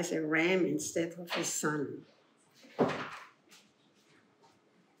sacrifice a ram instead of his son.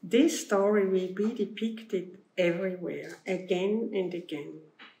 This story will be depicted everywhere, again and again.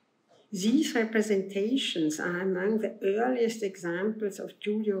 These representations are among the earliest examples of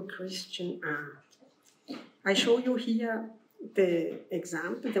Judeo-Christian art. I show you here the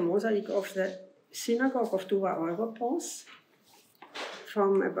example, the mosaic of the synagogue of Dura Europos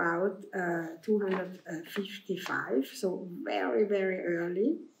from about 255, so very, very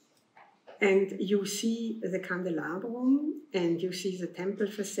early. And you see the candelabrum, and you see the temple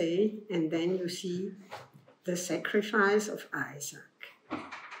facade, and then you see the sacrifice of Isaac.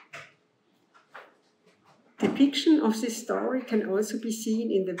 Depiction of this story can also be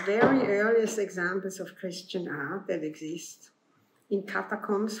seen in the very earliest examples of Christian art that exist. In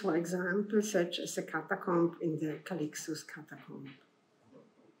catacombs, for example, such as the catacomb in the Calixtus catacomb.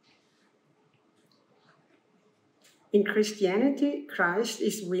 In Christianity, Christ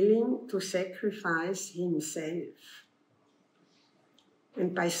is willing to sacrifice himself,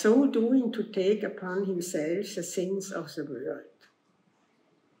 and by so doing to take upon himself the sins of the world.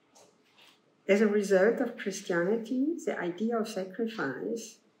 As a result of Christianity, the idea of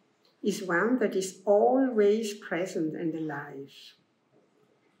sacrifice is one that is always present and alive.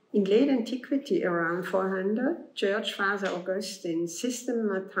 In late antiquity, around 400, Church Father Augustine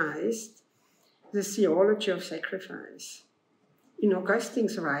systematized the theology of sacrifice. In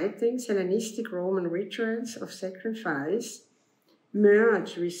Augustine's writings, Hellenistic Roman rituals of sacrifice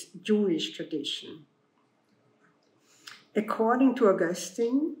merge with Jewish tradition. According to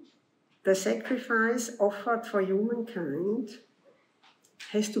Augustine, the sacrifice offered for humankind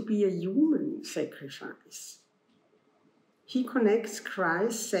has to be a human sacrifice. He connects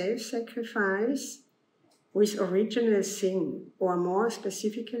Christ's self-sacrifice with original sin, or more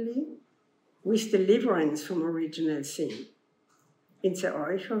specifically, with deliverance from original sin. In the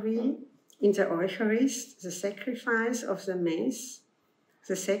Eucharist, the sacrifice of the Mass,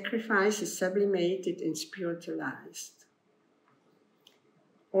 the sacrifice is sublimated and spiritualized.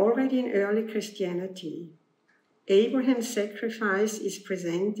 Already in early Christianity, Abraham's sacrifice is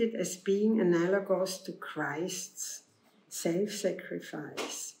presented as being analogous to Christ's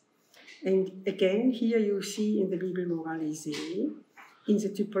self-sacrifice. And again, here you see in the Bible Moralisée, in the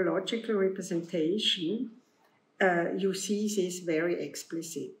typological representation, you see this very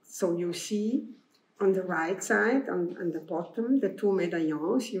explicit. So you see on the right side, on the bottom, the 2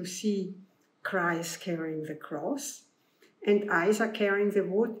 medallions, you see Christ carrying the cross, and Isaac carrying the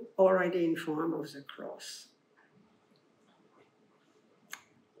wood already in form of the cross.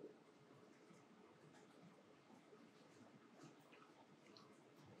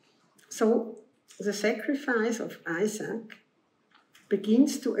 So the sacrifice of Isaac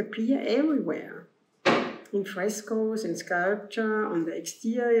begins to appear everywhere, in frescoes, in sculpture, on the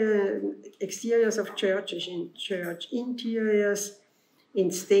exteriors of churches, in church interiors,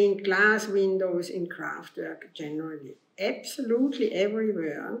 in stained glass windows, in craftwork generally. Absolutely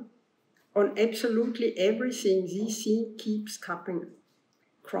everywhere, on absolutely everything, this scene keeps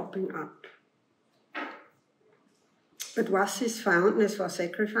cropping up. But was this fondness for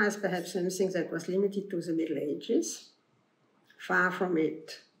sacrifice perhaps something that was limited to the Middle Ages? Far from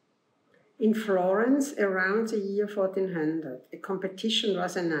it. In Florence, around the year 1400, a competition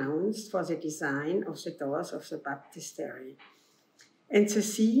was announced for the design of the doors of the baptistery. And the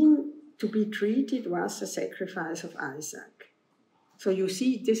theme to be treated was the sacrifice of Isaac. So you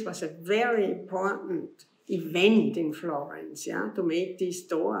see, this was a very important event in Florence, to make these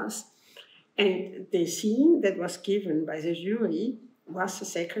doors. And the scene that was given by the jury was the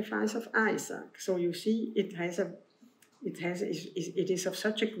sacrifice of Isaac. So you see, it is of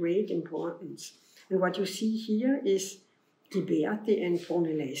such a great importance. And what you see here is Ghiberti and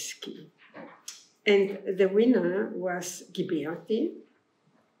Brunelleschi. And the winner was Ghiberti,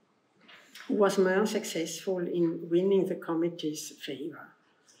 who was more successful in winning the committee's favor.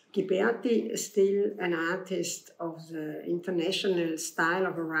 Ghiberti is still an artist of the international style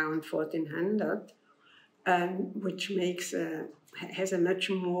of around 1400, which has a much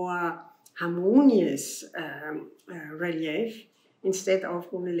more harmonious relief, instead of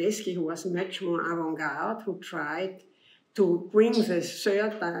Brunelleschi, who was much more avant-garde, who tried to bring the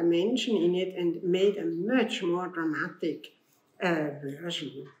third dimension in it and made a much more dramatic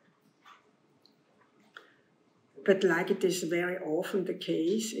version. But like it is very often the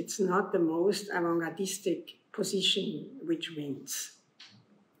case, it's not the most avant-gardistic position which wins.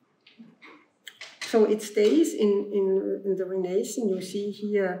 So it stays in the Renaissance. You see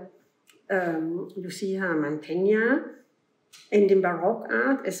here, Mantegna, and in Baroque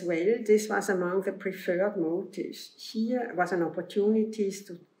art as well, this was among the preferred motifs. Here was an opportunity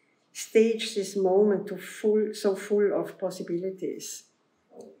to stage this moment so full of possibilities.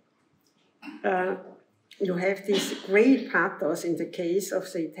 You have this great pathos in the case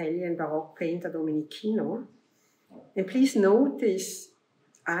of the Italian Baroque painter Domenichino. And please notice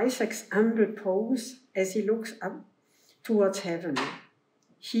Isaac's humble pose as he looks up towards heaven.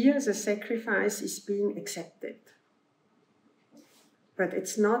 Here the sacrifice is being accepted. But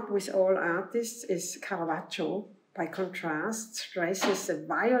it's not with all artists, as Caravaggio, by contrast, stresses the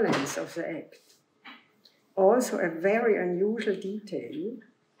violence of the act. Also a very unusual detail.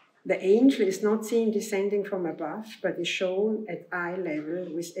 The angel is not seen descending from above, but is shown at eye level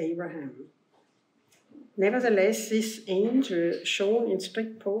with Abraham. Nevertheless, this angel, shown in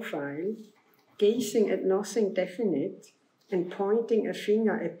strict profile, gazing at nothing definite and pointing a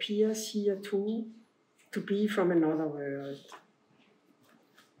finger, appears here too to be from another world.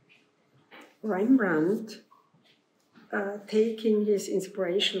 Rembrandt, taking his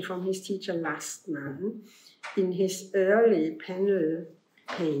inspiration from his teacher Lastmann, in his early panel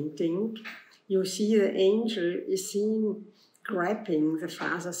painting, you see the angel is seen grabbing the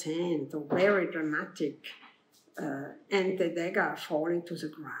father's hand, or very dramatic, and the dagger falling to the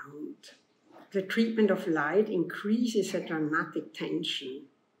ground. The treatment of light increases the dramatic tension.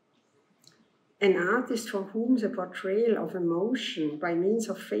 An artist for whom the portrayal of emotion by means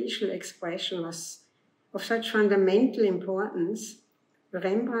of facial expression was of such fundamental importance,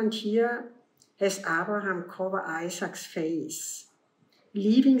 Rembrandt here has Abraham cover Isaac's face,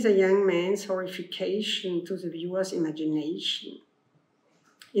 leaving the young man's horrification to the viewer's imagination.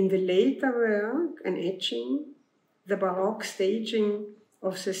 In the later work, an etching, the Baroque staging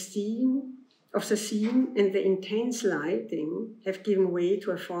of the scene and the intense lighting have given way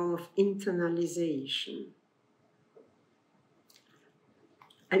to a form of internalization.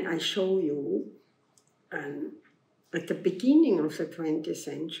 And I show you, at the beginning of the 20th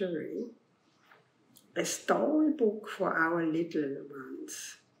century, a storybook for our little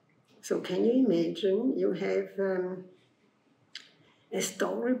ones. So can you imagine you have a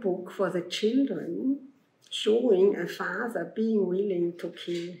storybook for the children showing a father being willing to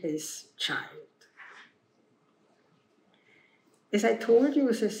kill his child. As I told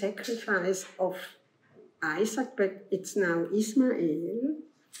you, the sacrifice of Isaac, but it's now Ismail,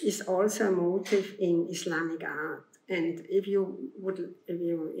 is also a motif in Islamic art. And if you're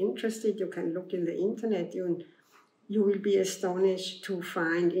interested, you can look in the internet. You will be astonished to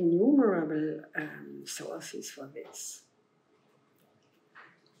find innumerable sources for this.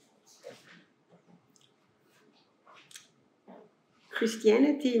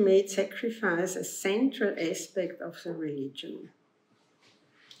 Christianity made sacrifice a central aspect of the religion.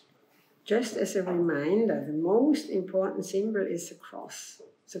 Just as a reminder, the most important symbol is the cross,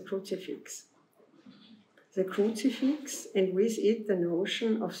 the crucifix. The crucifix, and with it the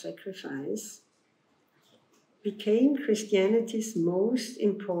notion of sacrifice, became Christianity's most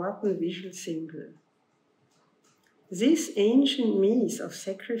important visual symbol. This ancient myth of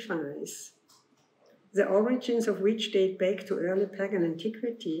sacrifice, the origins of which date back to early pagan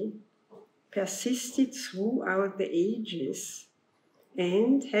antiquity, persisted throughout the ages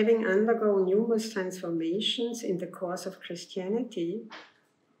and, having undergone numerous transformations in the course of Christianity,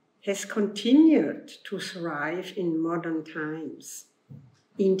 has continued to thrive in modern times,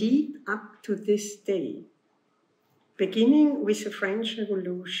 indeed up to this day. Beginning with the French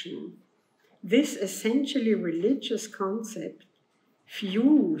Revolution, this essentially religious concept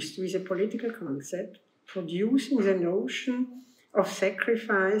fused with a political concept, producing the notion of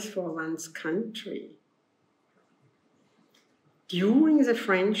sacrifice for one's country. During the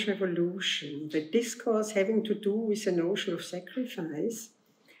French Revolution, the discourse having to do with the notion of sacrifice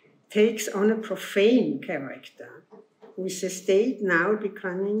takes on a profane character, with the state now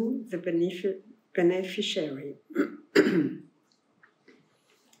becoming the beneficiary.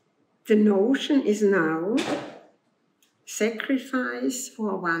 The notion is now sacrifice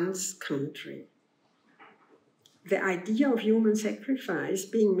for one's country. The idea of human sacrifice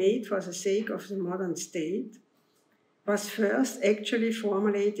being made for the sake of the modern state was first actually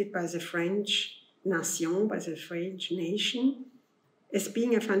formulated by the French nation, by the French nation, as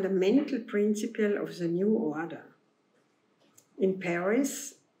being a fundamental principle of the new order. In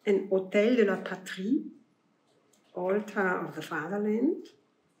Paris, an Hôtel de la Patrie, altar of the fatherland,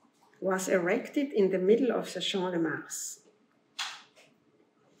 was erected in the middle of the Champ de Mars.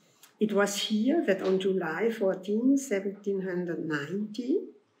 It was here that on July 14, 1790,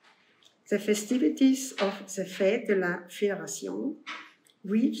 the festivities of the Fête de la Fédération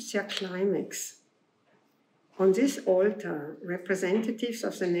reached their climax. On this altar, representatives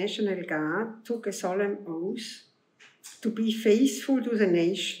of the National Guard took a solemn oath to be faithful to the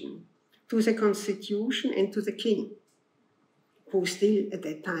nation, to the Constitution, and to the king, who still at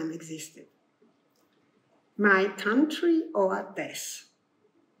that time existed. My country or death.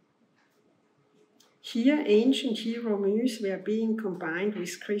 Here, ancient hero myths were being combined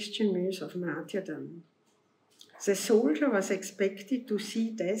with Christian myths of martyrdom. The soldier was expected to see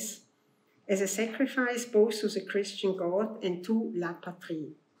death as a sacrifice both to the Christian God and to la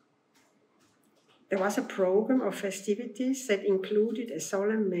patrie. There was a program of festivities that included a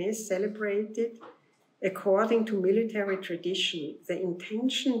solemn mass celebrated according to military tradition. The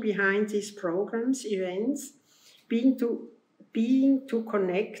intention behind these programs, events, being to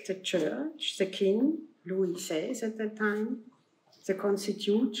connect the church, the king, Louis XVI at that time, the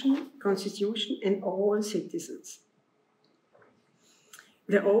constitution, and all citizens.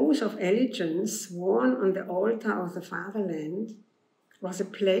 The oath of allegiance sworn on the altar of the fatherland was a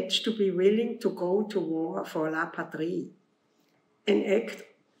pledge to be willing to go to war for la patrie, an act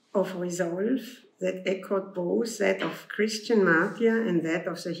of resolve that echoed both that of Christian martyr and that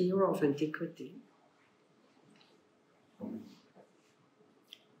of the hero of antiquity.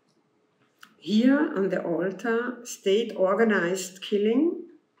 Here on the altar, state-organized killing,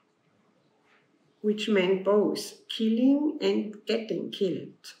 which meant both killing and getting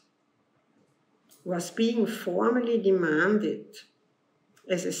killed, was being formally demanded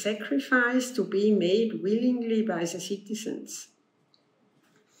as a sacrifice to be made willingly by the citizens.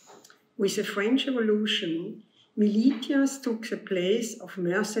 With the French Revolution, militias took the place of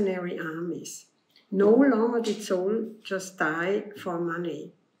mercenary armies. No longer did soldiers die for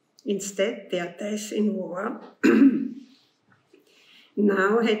money. Instead, their death in war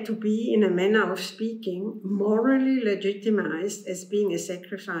now had to be, in a manner of speaking, morally legitimized as being a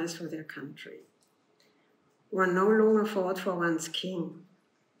sacrifice for their country. One no longer fought for one's king.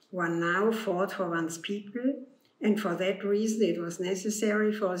 One now fought for one's people, and for that reason it was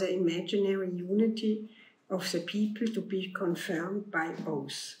necessary for the imaginary unity of the people to be confirmed by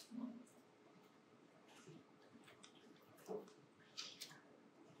oath.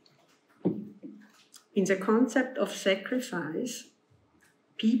 In the concept of sacrifice,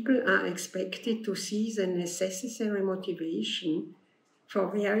 people are expected to see the necessary motivation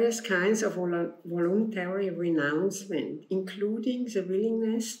for various kinds of voluntary renouncement, including the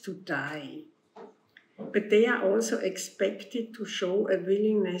willingness to die. But they are also expected to show a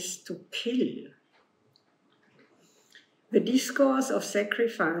willingness to kill. The discourse of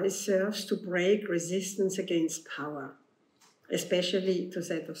sacrifice serves to break resistance against power, especially to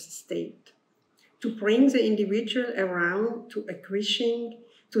that of the state, to bring the individual around to wishing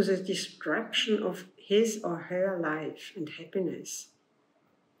to the destruction of his or her life and happiness,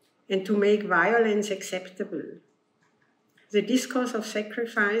 and to make violence acceptable. The discourse of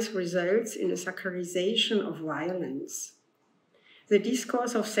sacrifice results in a sacralization of violence. The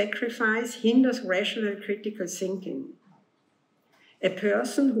discourse of sacrifice hinders rational critical thinking. A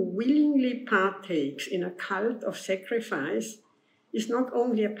person who willingly partakes in a cult of sacrifice is not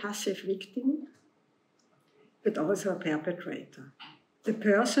only a passive victim, but also a perpetrator. The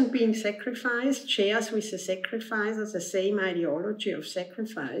person being sacrificed shares with the sacrificer the same ideology of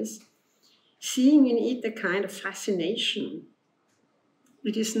sacrifice, seeing in it a kind of fascination.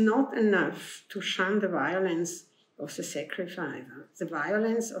 It is not enough to shun the violence of the sacrificer, the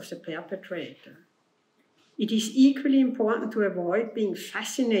violence of the perpetrator. it is equally important to avoid being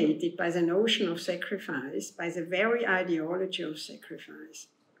fascinated by the notion of sacrifice, by the very ideology of sacrifice.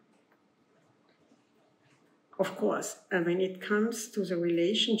 Of course, when it comes to the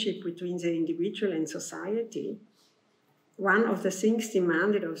relationship between the individual and society, one of the things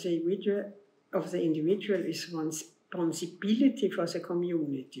demanded of the individual is one's responsibility for the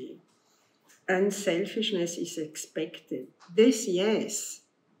community. Unselfishness is expected. This, yes,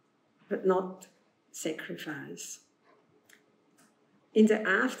 but not sacrifice. In the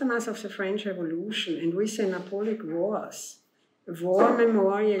aftermath of the French Revolution and with the Napoleonic Wars, war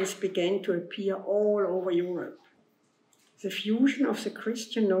memorials began to appear all over Europe. The fusion of the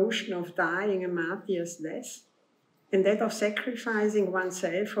Christian notion of dying a martyr's death and that of sacrificing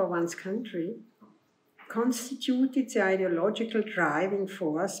oneself for one's country constituted the ideological driving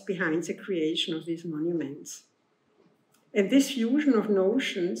force behind the creation of these monuments. And this fusion of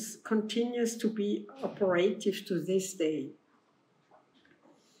notions continues to be operative to this day.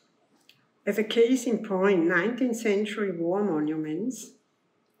 As a case in point, 19th century war monuments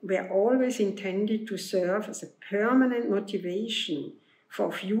were always intended to serve as a permanent motivation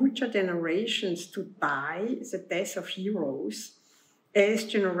for future generations to die the death of heroes, as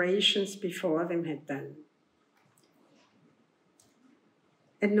generations before them had done.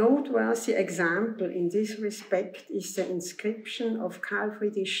 A noteworthy example in this respect is the inscription of Carl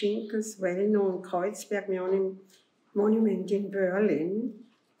Friedrich Schinkel's well-known Kreuzberg monument in Berlin,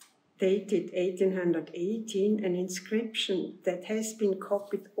 dated 1818, an inscription that has been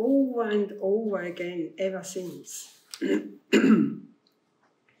copied over and over again ever since.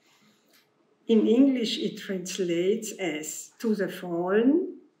 In English, it translates as "to the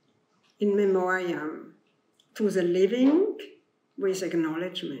fallen in memoriam, to the living with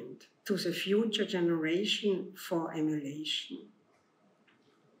acknowledgement, to the future generation for emulation."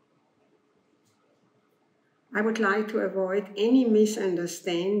 I would like to avoid any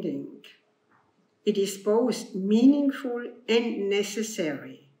misunderstanding. It is both meaningful and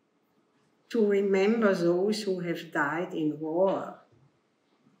necessary to remember those who have died in war,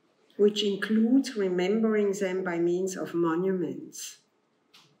 which includes remembering them by means of monuments.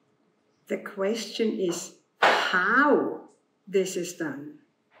 The question is how this is done.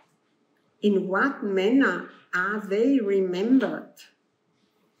 In what manner are they remembered?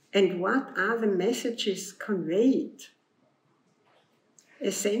 And what are the messages conveyed?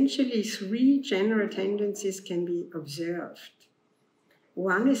 Essentially, three general tendencies can be observed.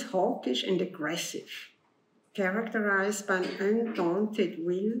 One is hawkish and aggressive, characterized by an undaunted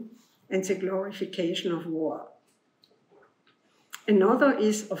will and the glorification of war. Another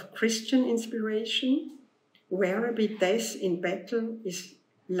is of Christian inspiration, whereby death in battle is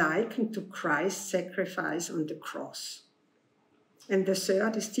likened to Christ's sacrifice on the cross. And the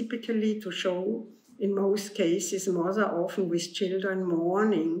third is typically to show, in most cases, mother often with children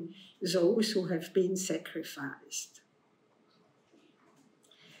mourning those who have been sacrificed.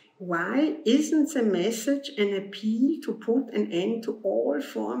 Why isn't the message an appeal to put an end to all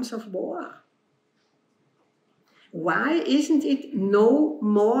forms of war? Why isn't it no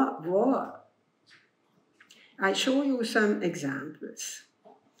more war? I show you some examples.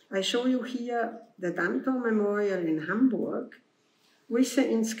 I show you here the Danton Memorial in Hamburg with the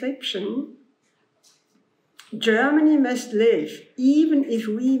inscription, "Germany must live, even if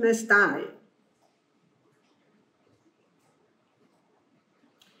we must die."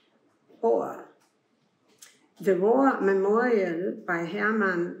 Or the War Memorial by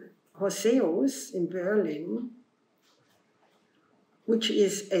Hermann Hosseus in Berlin, which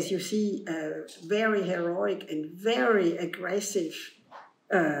is, as you see, a very heroic and very aggressive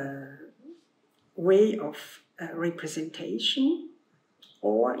way of representation.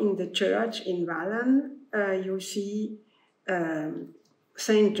 Or in the church in Wallen, you see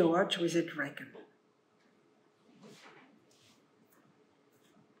St. George with a dragon.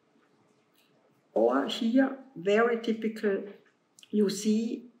 Or here, very typical, you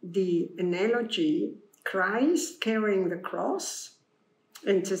see the analogy, Christ carrying the cross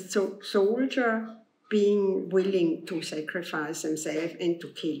and the soldier being willing to sacrifice himself and to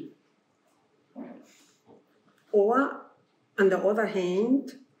kill. Or, on the other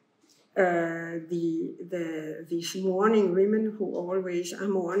hand, these mourning women who always are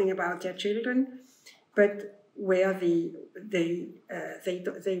mourning about their children, but where they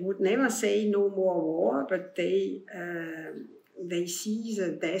would never say no more war, but they see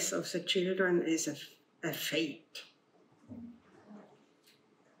the death of the children as a fate.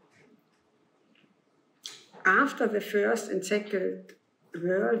 After the First and Second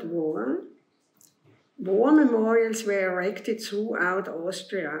World War, war memorials were erected throughout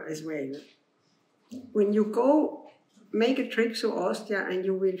Austria as well. when you go, make a trip to Austria, and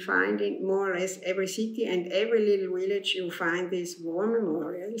you will find in more or less every city and every little village you find these war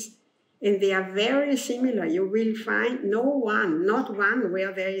memorials, and they are very similar. You will find not one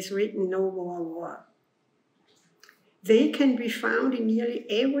where there is written no more war. They can be found in nearly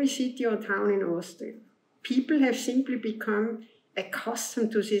every city or town in Austria. People have simply become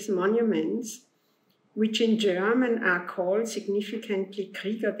accustomed to these monuments, which in German are called significantly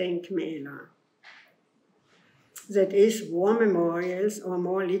Kriegerdenkmäler. That is, war memorials, or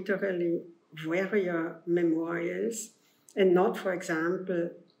more literally, warrior memorials, and not, for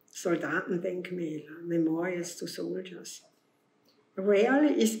example, Soldatendenkmäler, memorials to soldiers.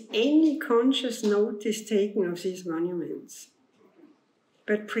 Rarely is any conscious notice taken of these monuments,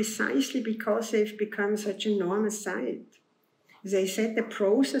 but precisely because they've become such an enormous sight. They set the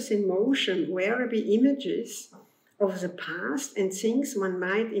process in motion where the images of the past and things one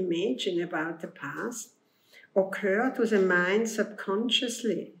might imagine about the past occur to the mind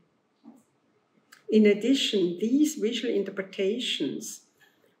subconsciously. In addition, these visual interpretations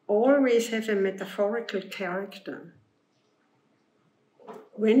always have a metaphorical character.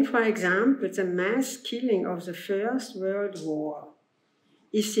 When, for example, the mass killing of the First World War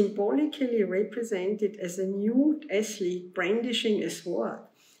is symbolically represented as a nude athlete brandishing a sword,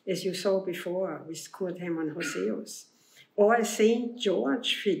 as you saw before with Kurt Hermann Hoseus, or a St.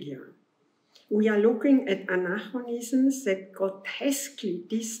 George figure, we are looking at anachronisms that grotesquely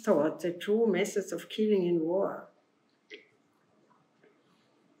distort the true methods of killing in war.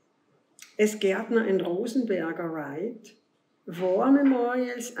 As Gärtner and Rosenberger write, war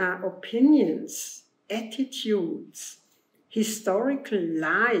memorials are opinions, attitudes, historical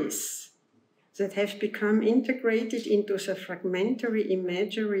lies that have become integrated into the fragmentary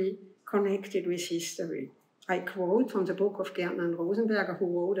imagery connected with history. I quote from the book of Gärtner and Rosenberger, who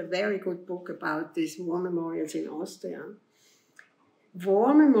wrote a very good book about these war memorials in Austria.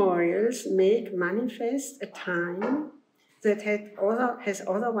 War memorials make manifest a time that has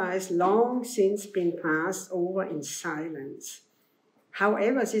otherwise long since been passed over in silence.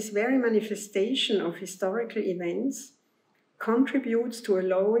 However, this very manifestation of historical events contributes to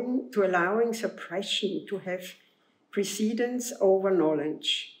allowing suppression to have precedence over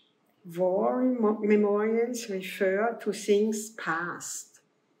knowledge. War memorials refer to things past.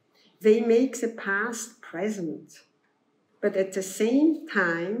 They make the past present, but at the same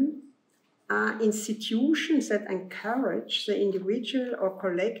time are institutions that encourage the individual or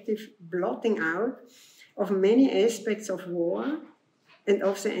collective blotting out of many aspects of war and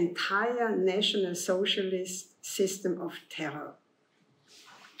of the entire National Socialist system of terror.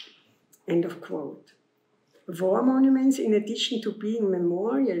 End of quote. War monuments, in addition to being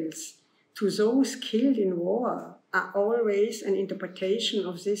memorials to those killed in war, are always an interpretation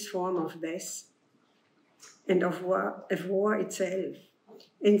of this form of death and of war itself.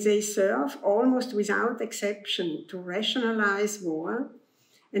 And they serve almost without exception to rationalize war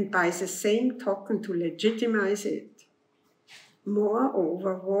and by the same token to legitimize it.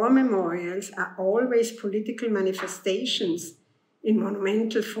 Moreover, war memorials are always political manifestations in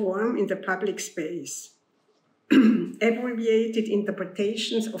monumental form in the public space. Abbreviated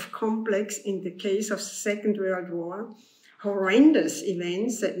interpretations of complex, in the case of the Second World War, horrendous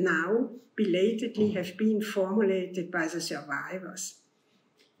events that now belatedly have been formulated by the survivors,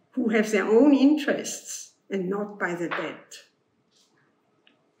 who have their own interests and not by the dead.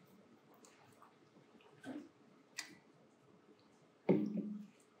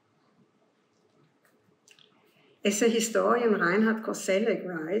 As the historian Reinhard Koselleck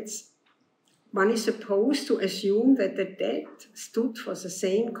writes, one is supposed to assume that the dead stood for the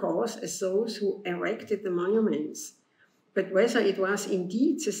same cause as those who erected the monuments. But whether it was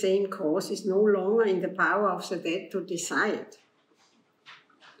indeed the same cause is no longer in the power of the dead to decide.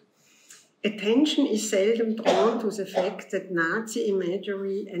 Attention is seldom drawn to the fact that Nazi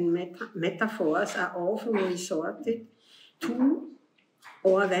imagery and metaphors are often resorted to,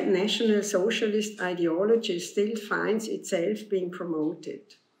 or that National Socialist ideology still finds itself being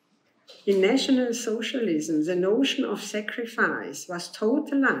promoted. In National Socialism, the notion of sacrifice was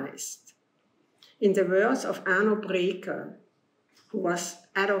totalized. In the words of Arno Breker, who was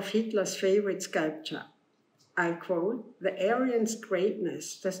Adolf Hitler's favorite sculptor, I quote, "The Aryan's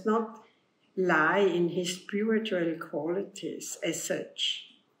greatness does not lie in his spiritual qualities as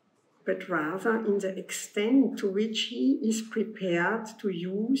such, but rather in the extent to which he is prepared to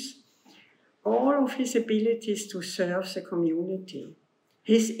use all of his abilities to serve the community.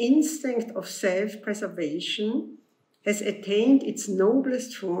 His instinct of self-preservation has attained its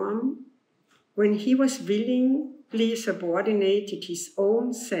noblest form when he was willingly subordinated his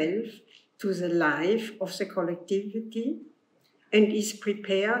own self to the life of the collectivity and is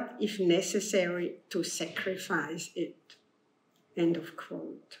prepared, if necessary, to sacrifice it. End of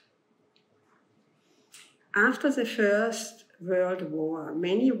quote. After the First World War,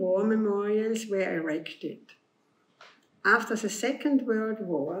 many war memorials were erected. After the Second World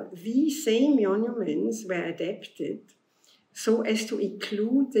War, these same monuments were adapted so as to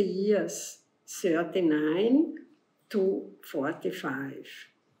include the years 39 to 45,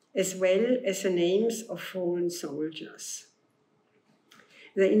 as well as the names of fallen soldiers.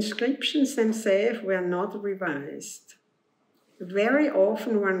 The inscriptions themselves were not revised. Very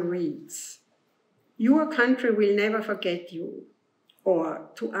often one reads, "Your country will never forget you,"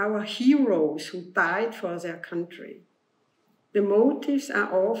 or "to our heroes who died for their country." The motives are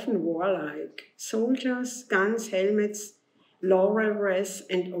often warlike: soldiers, guns, helmets, laurel wreaths,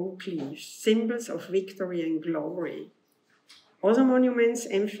 and oak leaves, symbols of victory and glory. Other monuments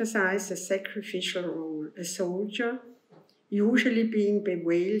emphasize the sacrificial role, a soldier usually being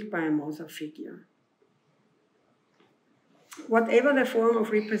bewailed by a mother figure. Whatever the form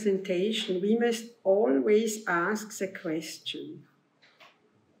of representation, we must always ask the question,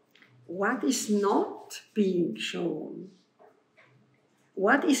 what is not being shown?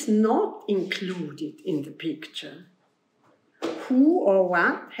 What is not included in the picture? Who or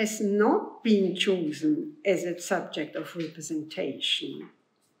what has not been chosen as a subject of representation?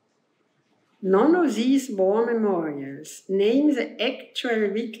 None of these war memorials name the actual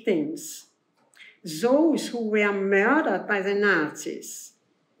victims, those who were murdered by the Nazis,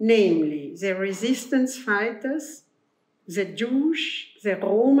 namely the resistance fighters, the Jews, the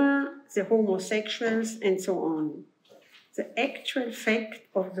Roma, the homosexuals, and so on. The actual fact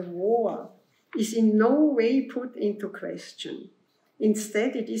of the war is in no way put into question.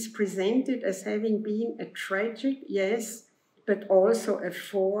 Instead, it is presented as having been a tragic, yes, but also a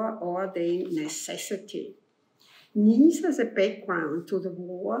foreordained necessity. Neither the background to the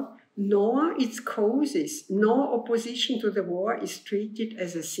war, nor its causes, nor opposition to the war is treated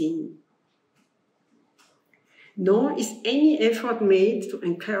as a theme. Nor is any effort made to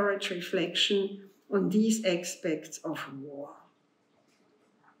encourage reflection on these aspects of war.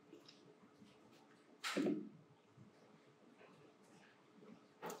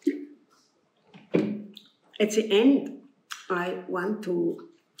 At the end, I want to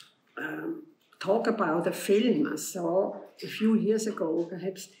talk about a film I saw a few years ago.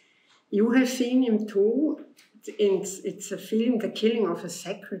 Perhaps you have seen him too. It's a film, The Killing of a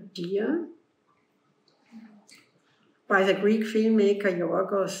Sacred Deer, by the Greek filmmaker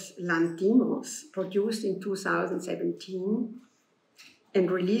Yorgos Lanthimos, produced in 2017 and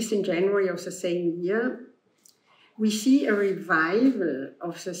released in January of the same year. We see a revival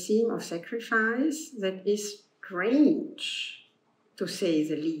of the theme of sacrifice that is strange, to say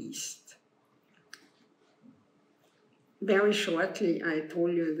the least. Very shortly, I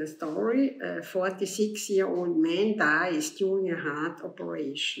told you the story. A 46-year-old man dies during a heart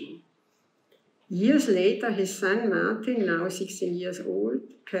operation. Years later, his son Martin, now 16 years old,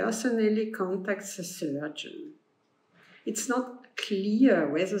 personally contacts the surgeon. It's not clear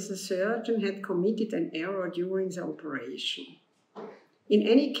whether the surgeon had committed an error during the operation. In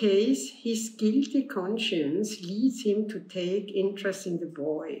any case, his guilty conscience leads him to take interest in the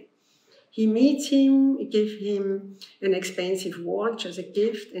boy. He meets him, gives him an expensive watch as a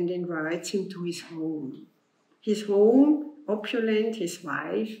gift, and invites him to his home. His home, opulent, his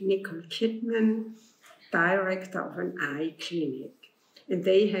wife, Nicole Kidman, director of an eye clinic. And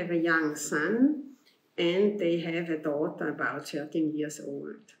they have a young son, and they have a daughter about 13 years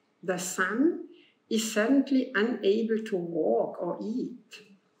old. The son is suddenly unable to walk or eat.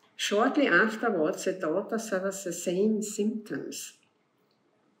 Shortly afterwards, the daughter suffers the same symptoms.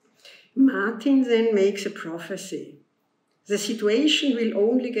 Martin then makes a prophecy. The situation will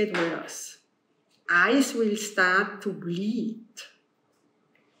only get worse. Eyes will start to bleed,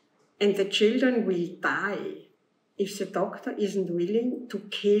 and the children will die if the doctor isn't willing to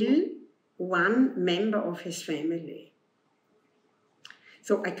kill one member of his family.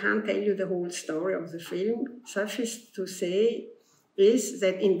 So I can't tell you the whole story of the film. Suffice to say is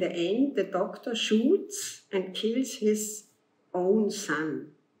that in the end, the doctor shoots and kills his own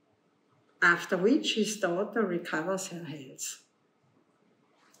son, after which his daughter recovers her health.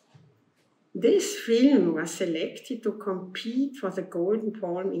 This film was selected to compete for the Golden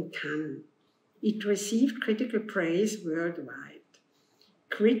Palm in Cannes. It received critical praise worldwide.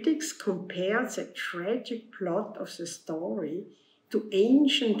 Critics compared the tragic plot of the story to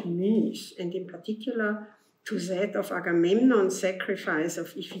ancient myths, and in particular to that of Agamemnon's sacrifice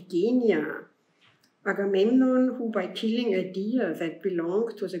of Iphigenia Agamemnon, who by killing a deer that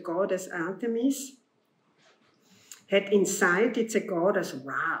belonged to the goddess Artemis, had incited the goddess'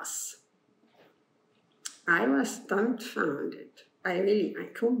 wrath. I was dumbfounded. I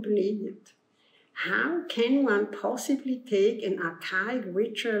couldn't believe it. How can one possibly take an archaic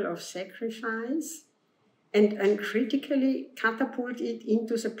ritual of sacrifice and uncritically catapult it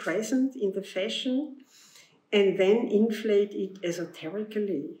into the present in the fashion and then inflate it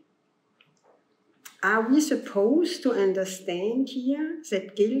esoterically? Are we supposed to understand here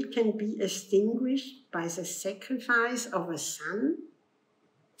that guilt can be extinguished by the sacrifice of a son?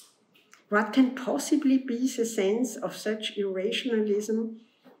 What can possibly be the sense of such irrationalism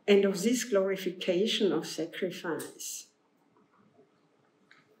and of this glorification of sacrifice?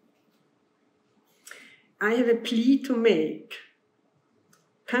 I have a plea to make.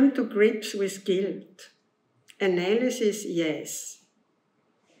 Come to grips with guilt. Analysis, yes.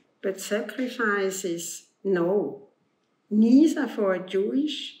 But sacrifices, no. Neither for a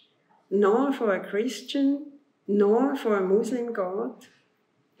Jewish, nor for a Christian, nor for a Muslim God,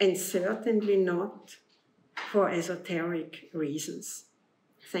 and certainly not for esoteric reasons.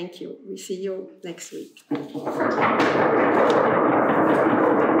 Thank you. We see you next week.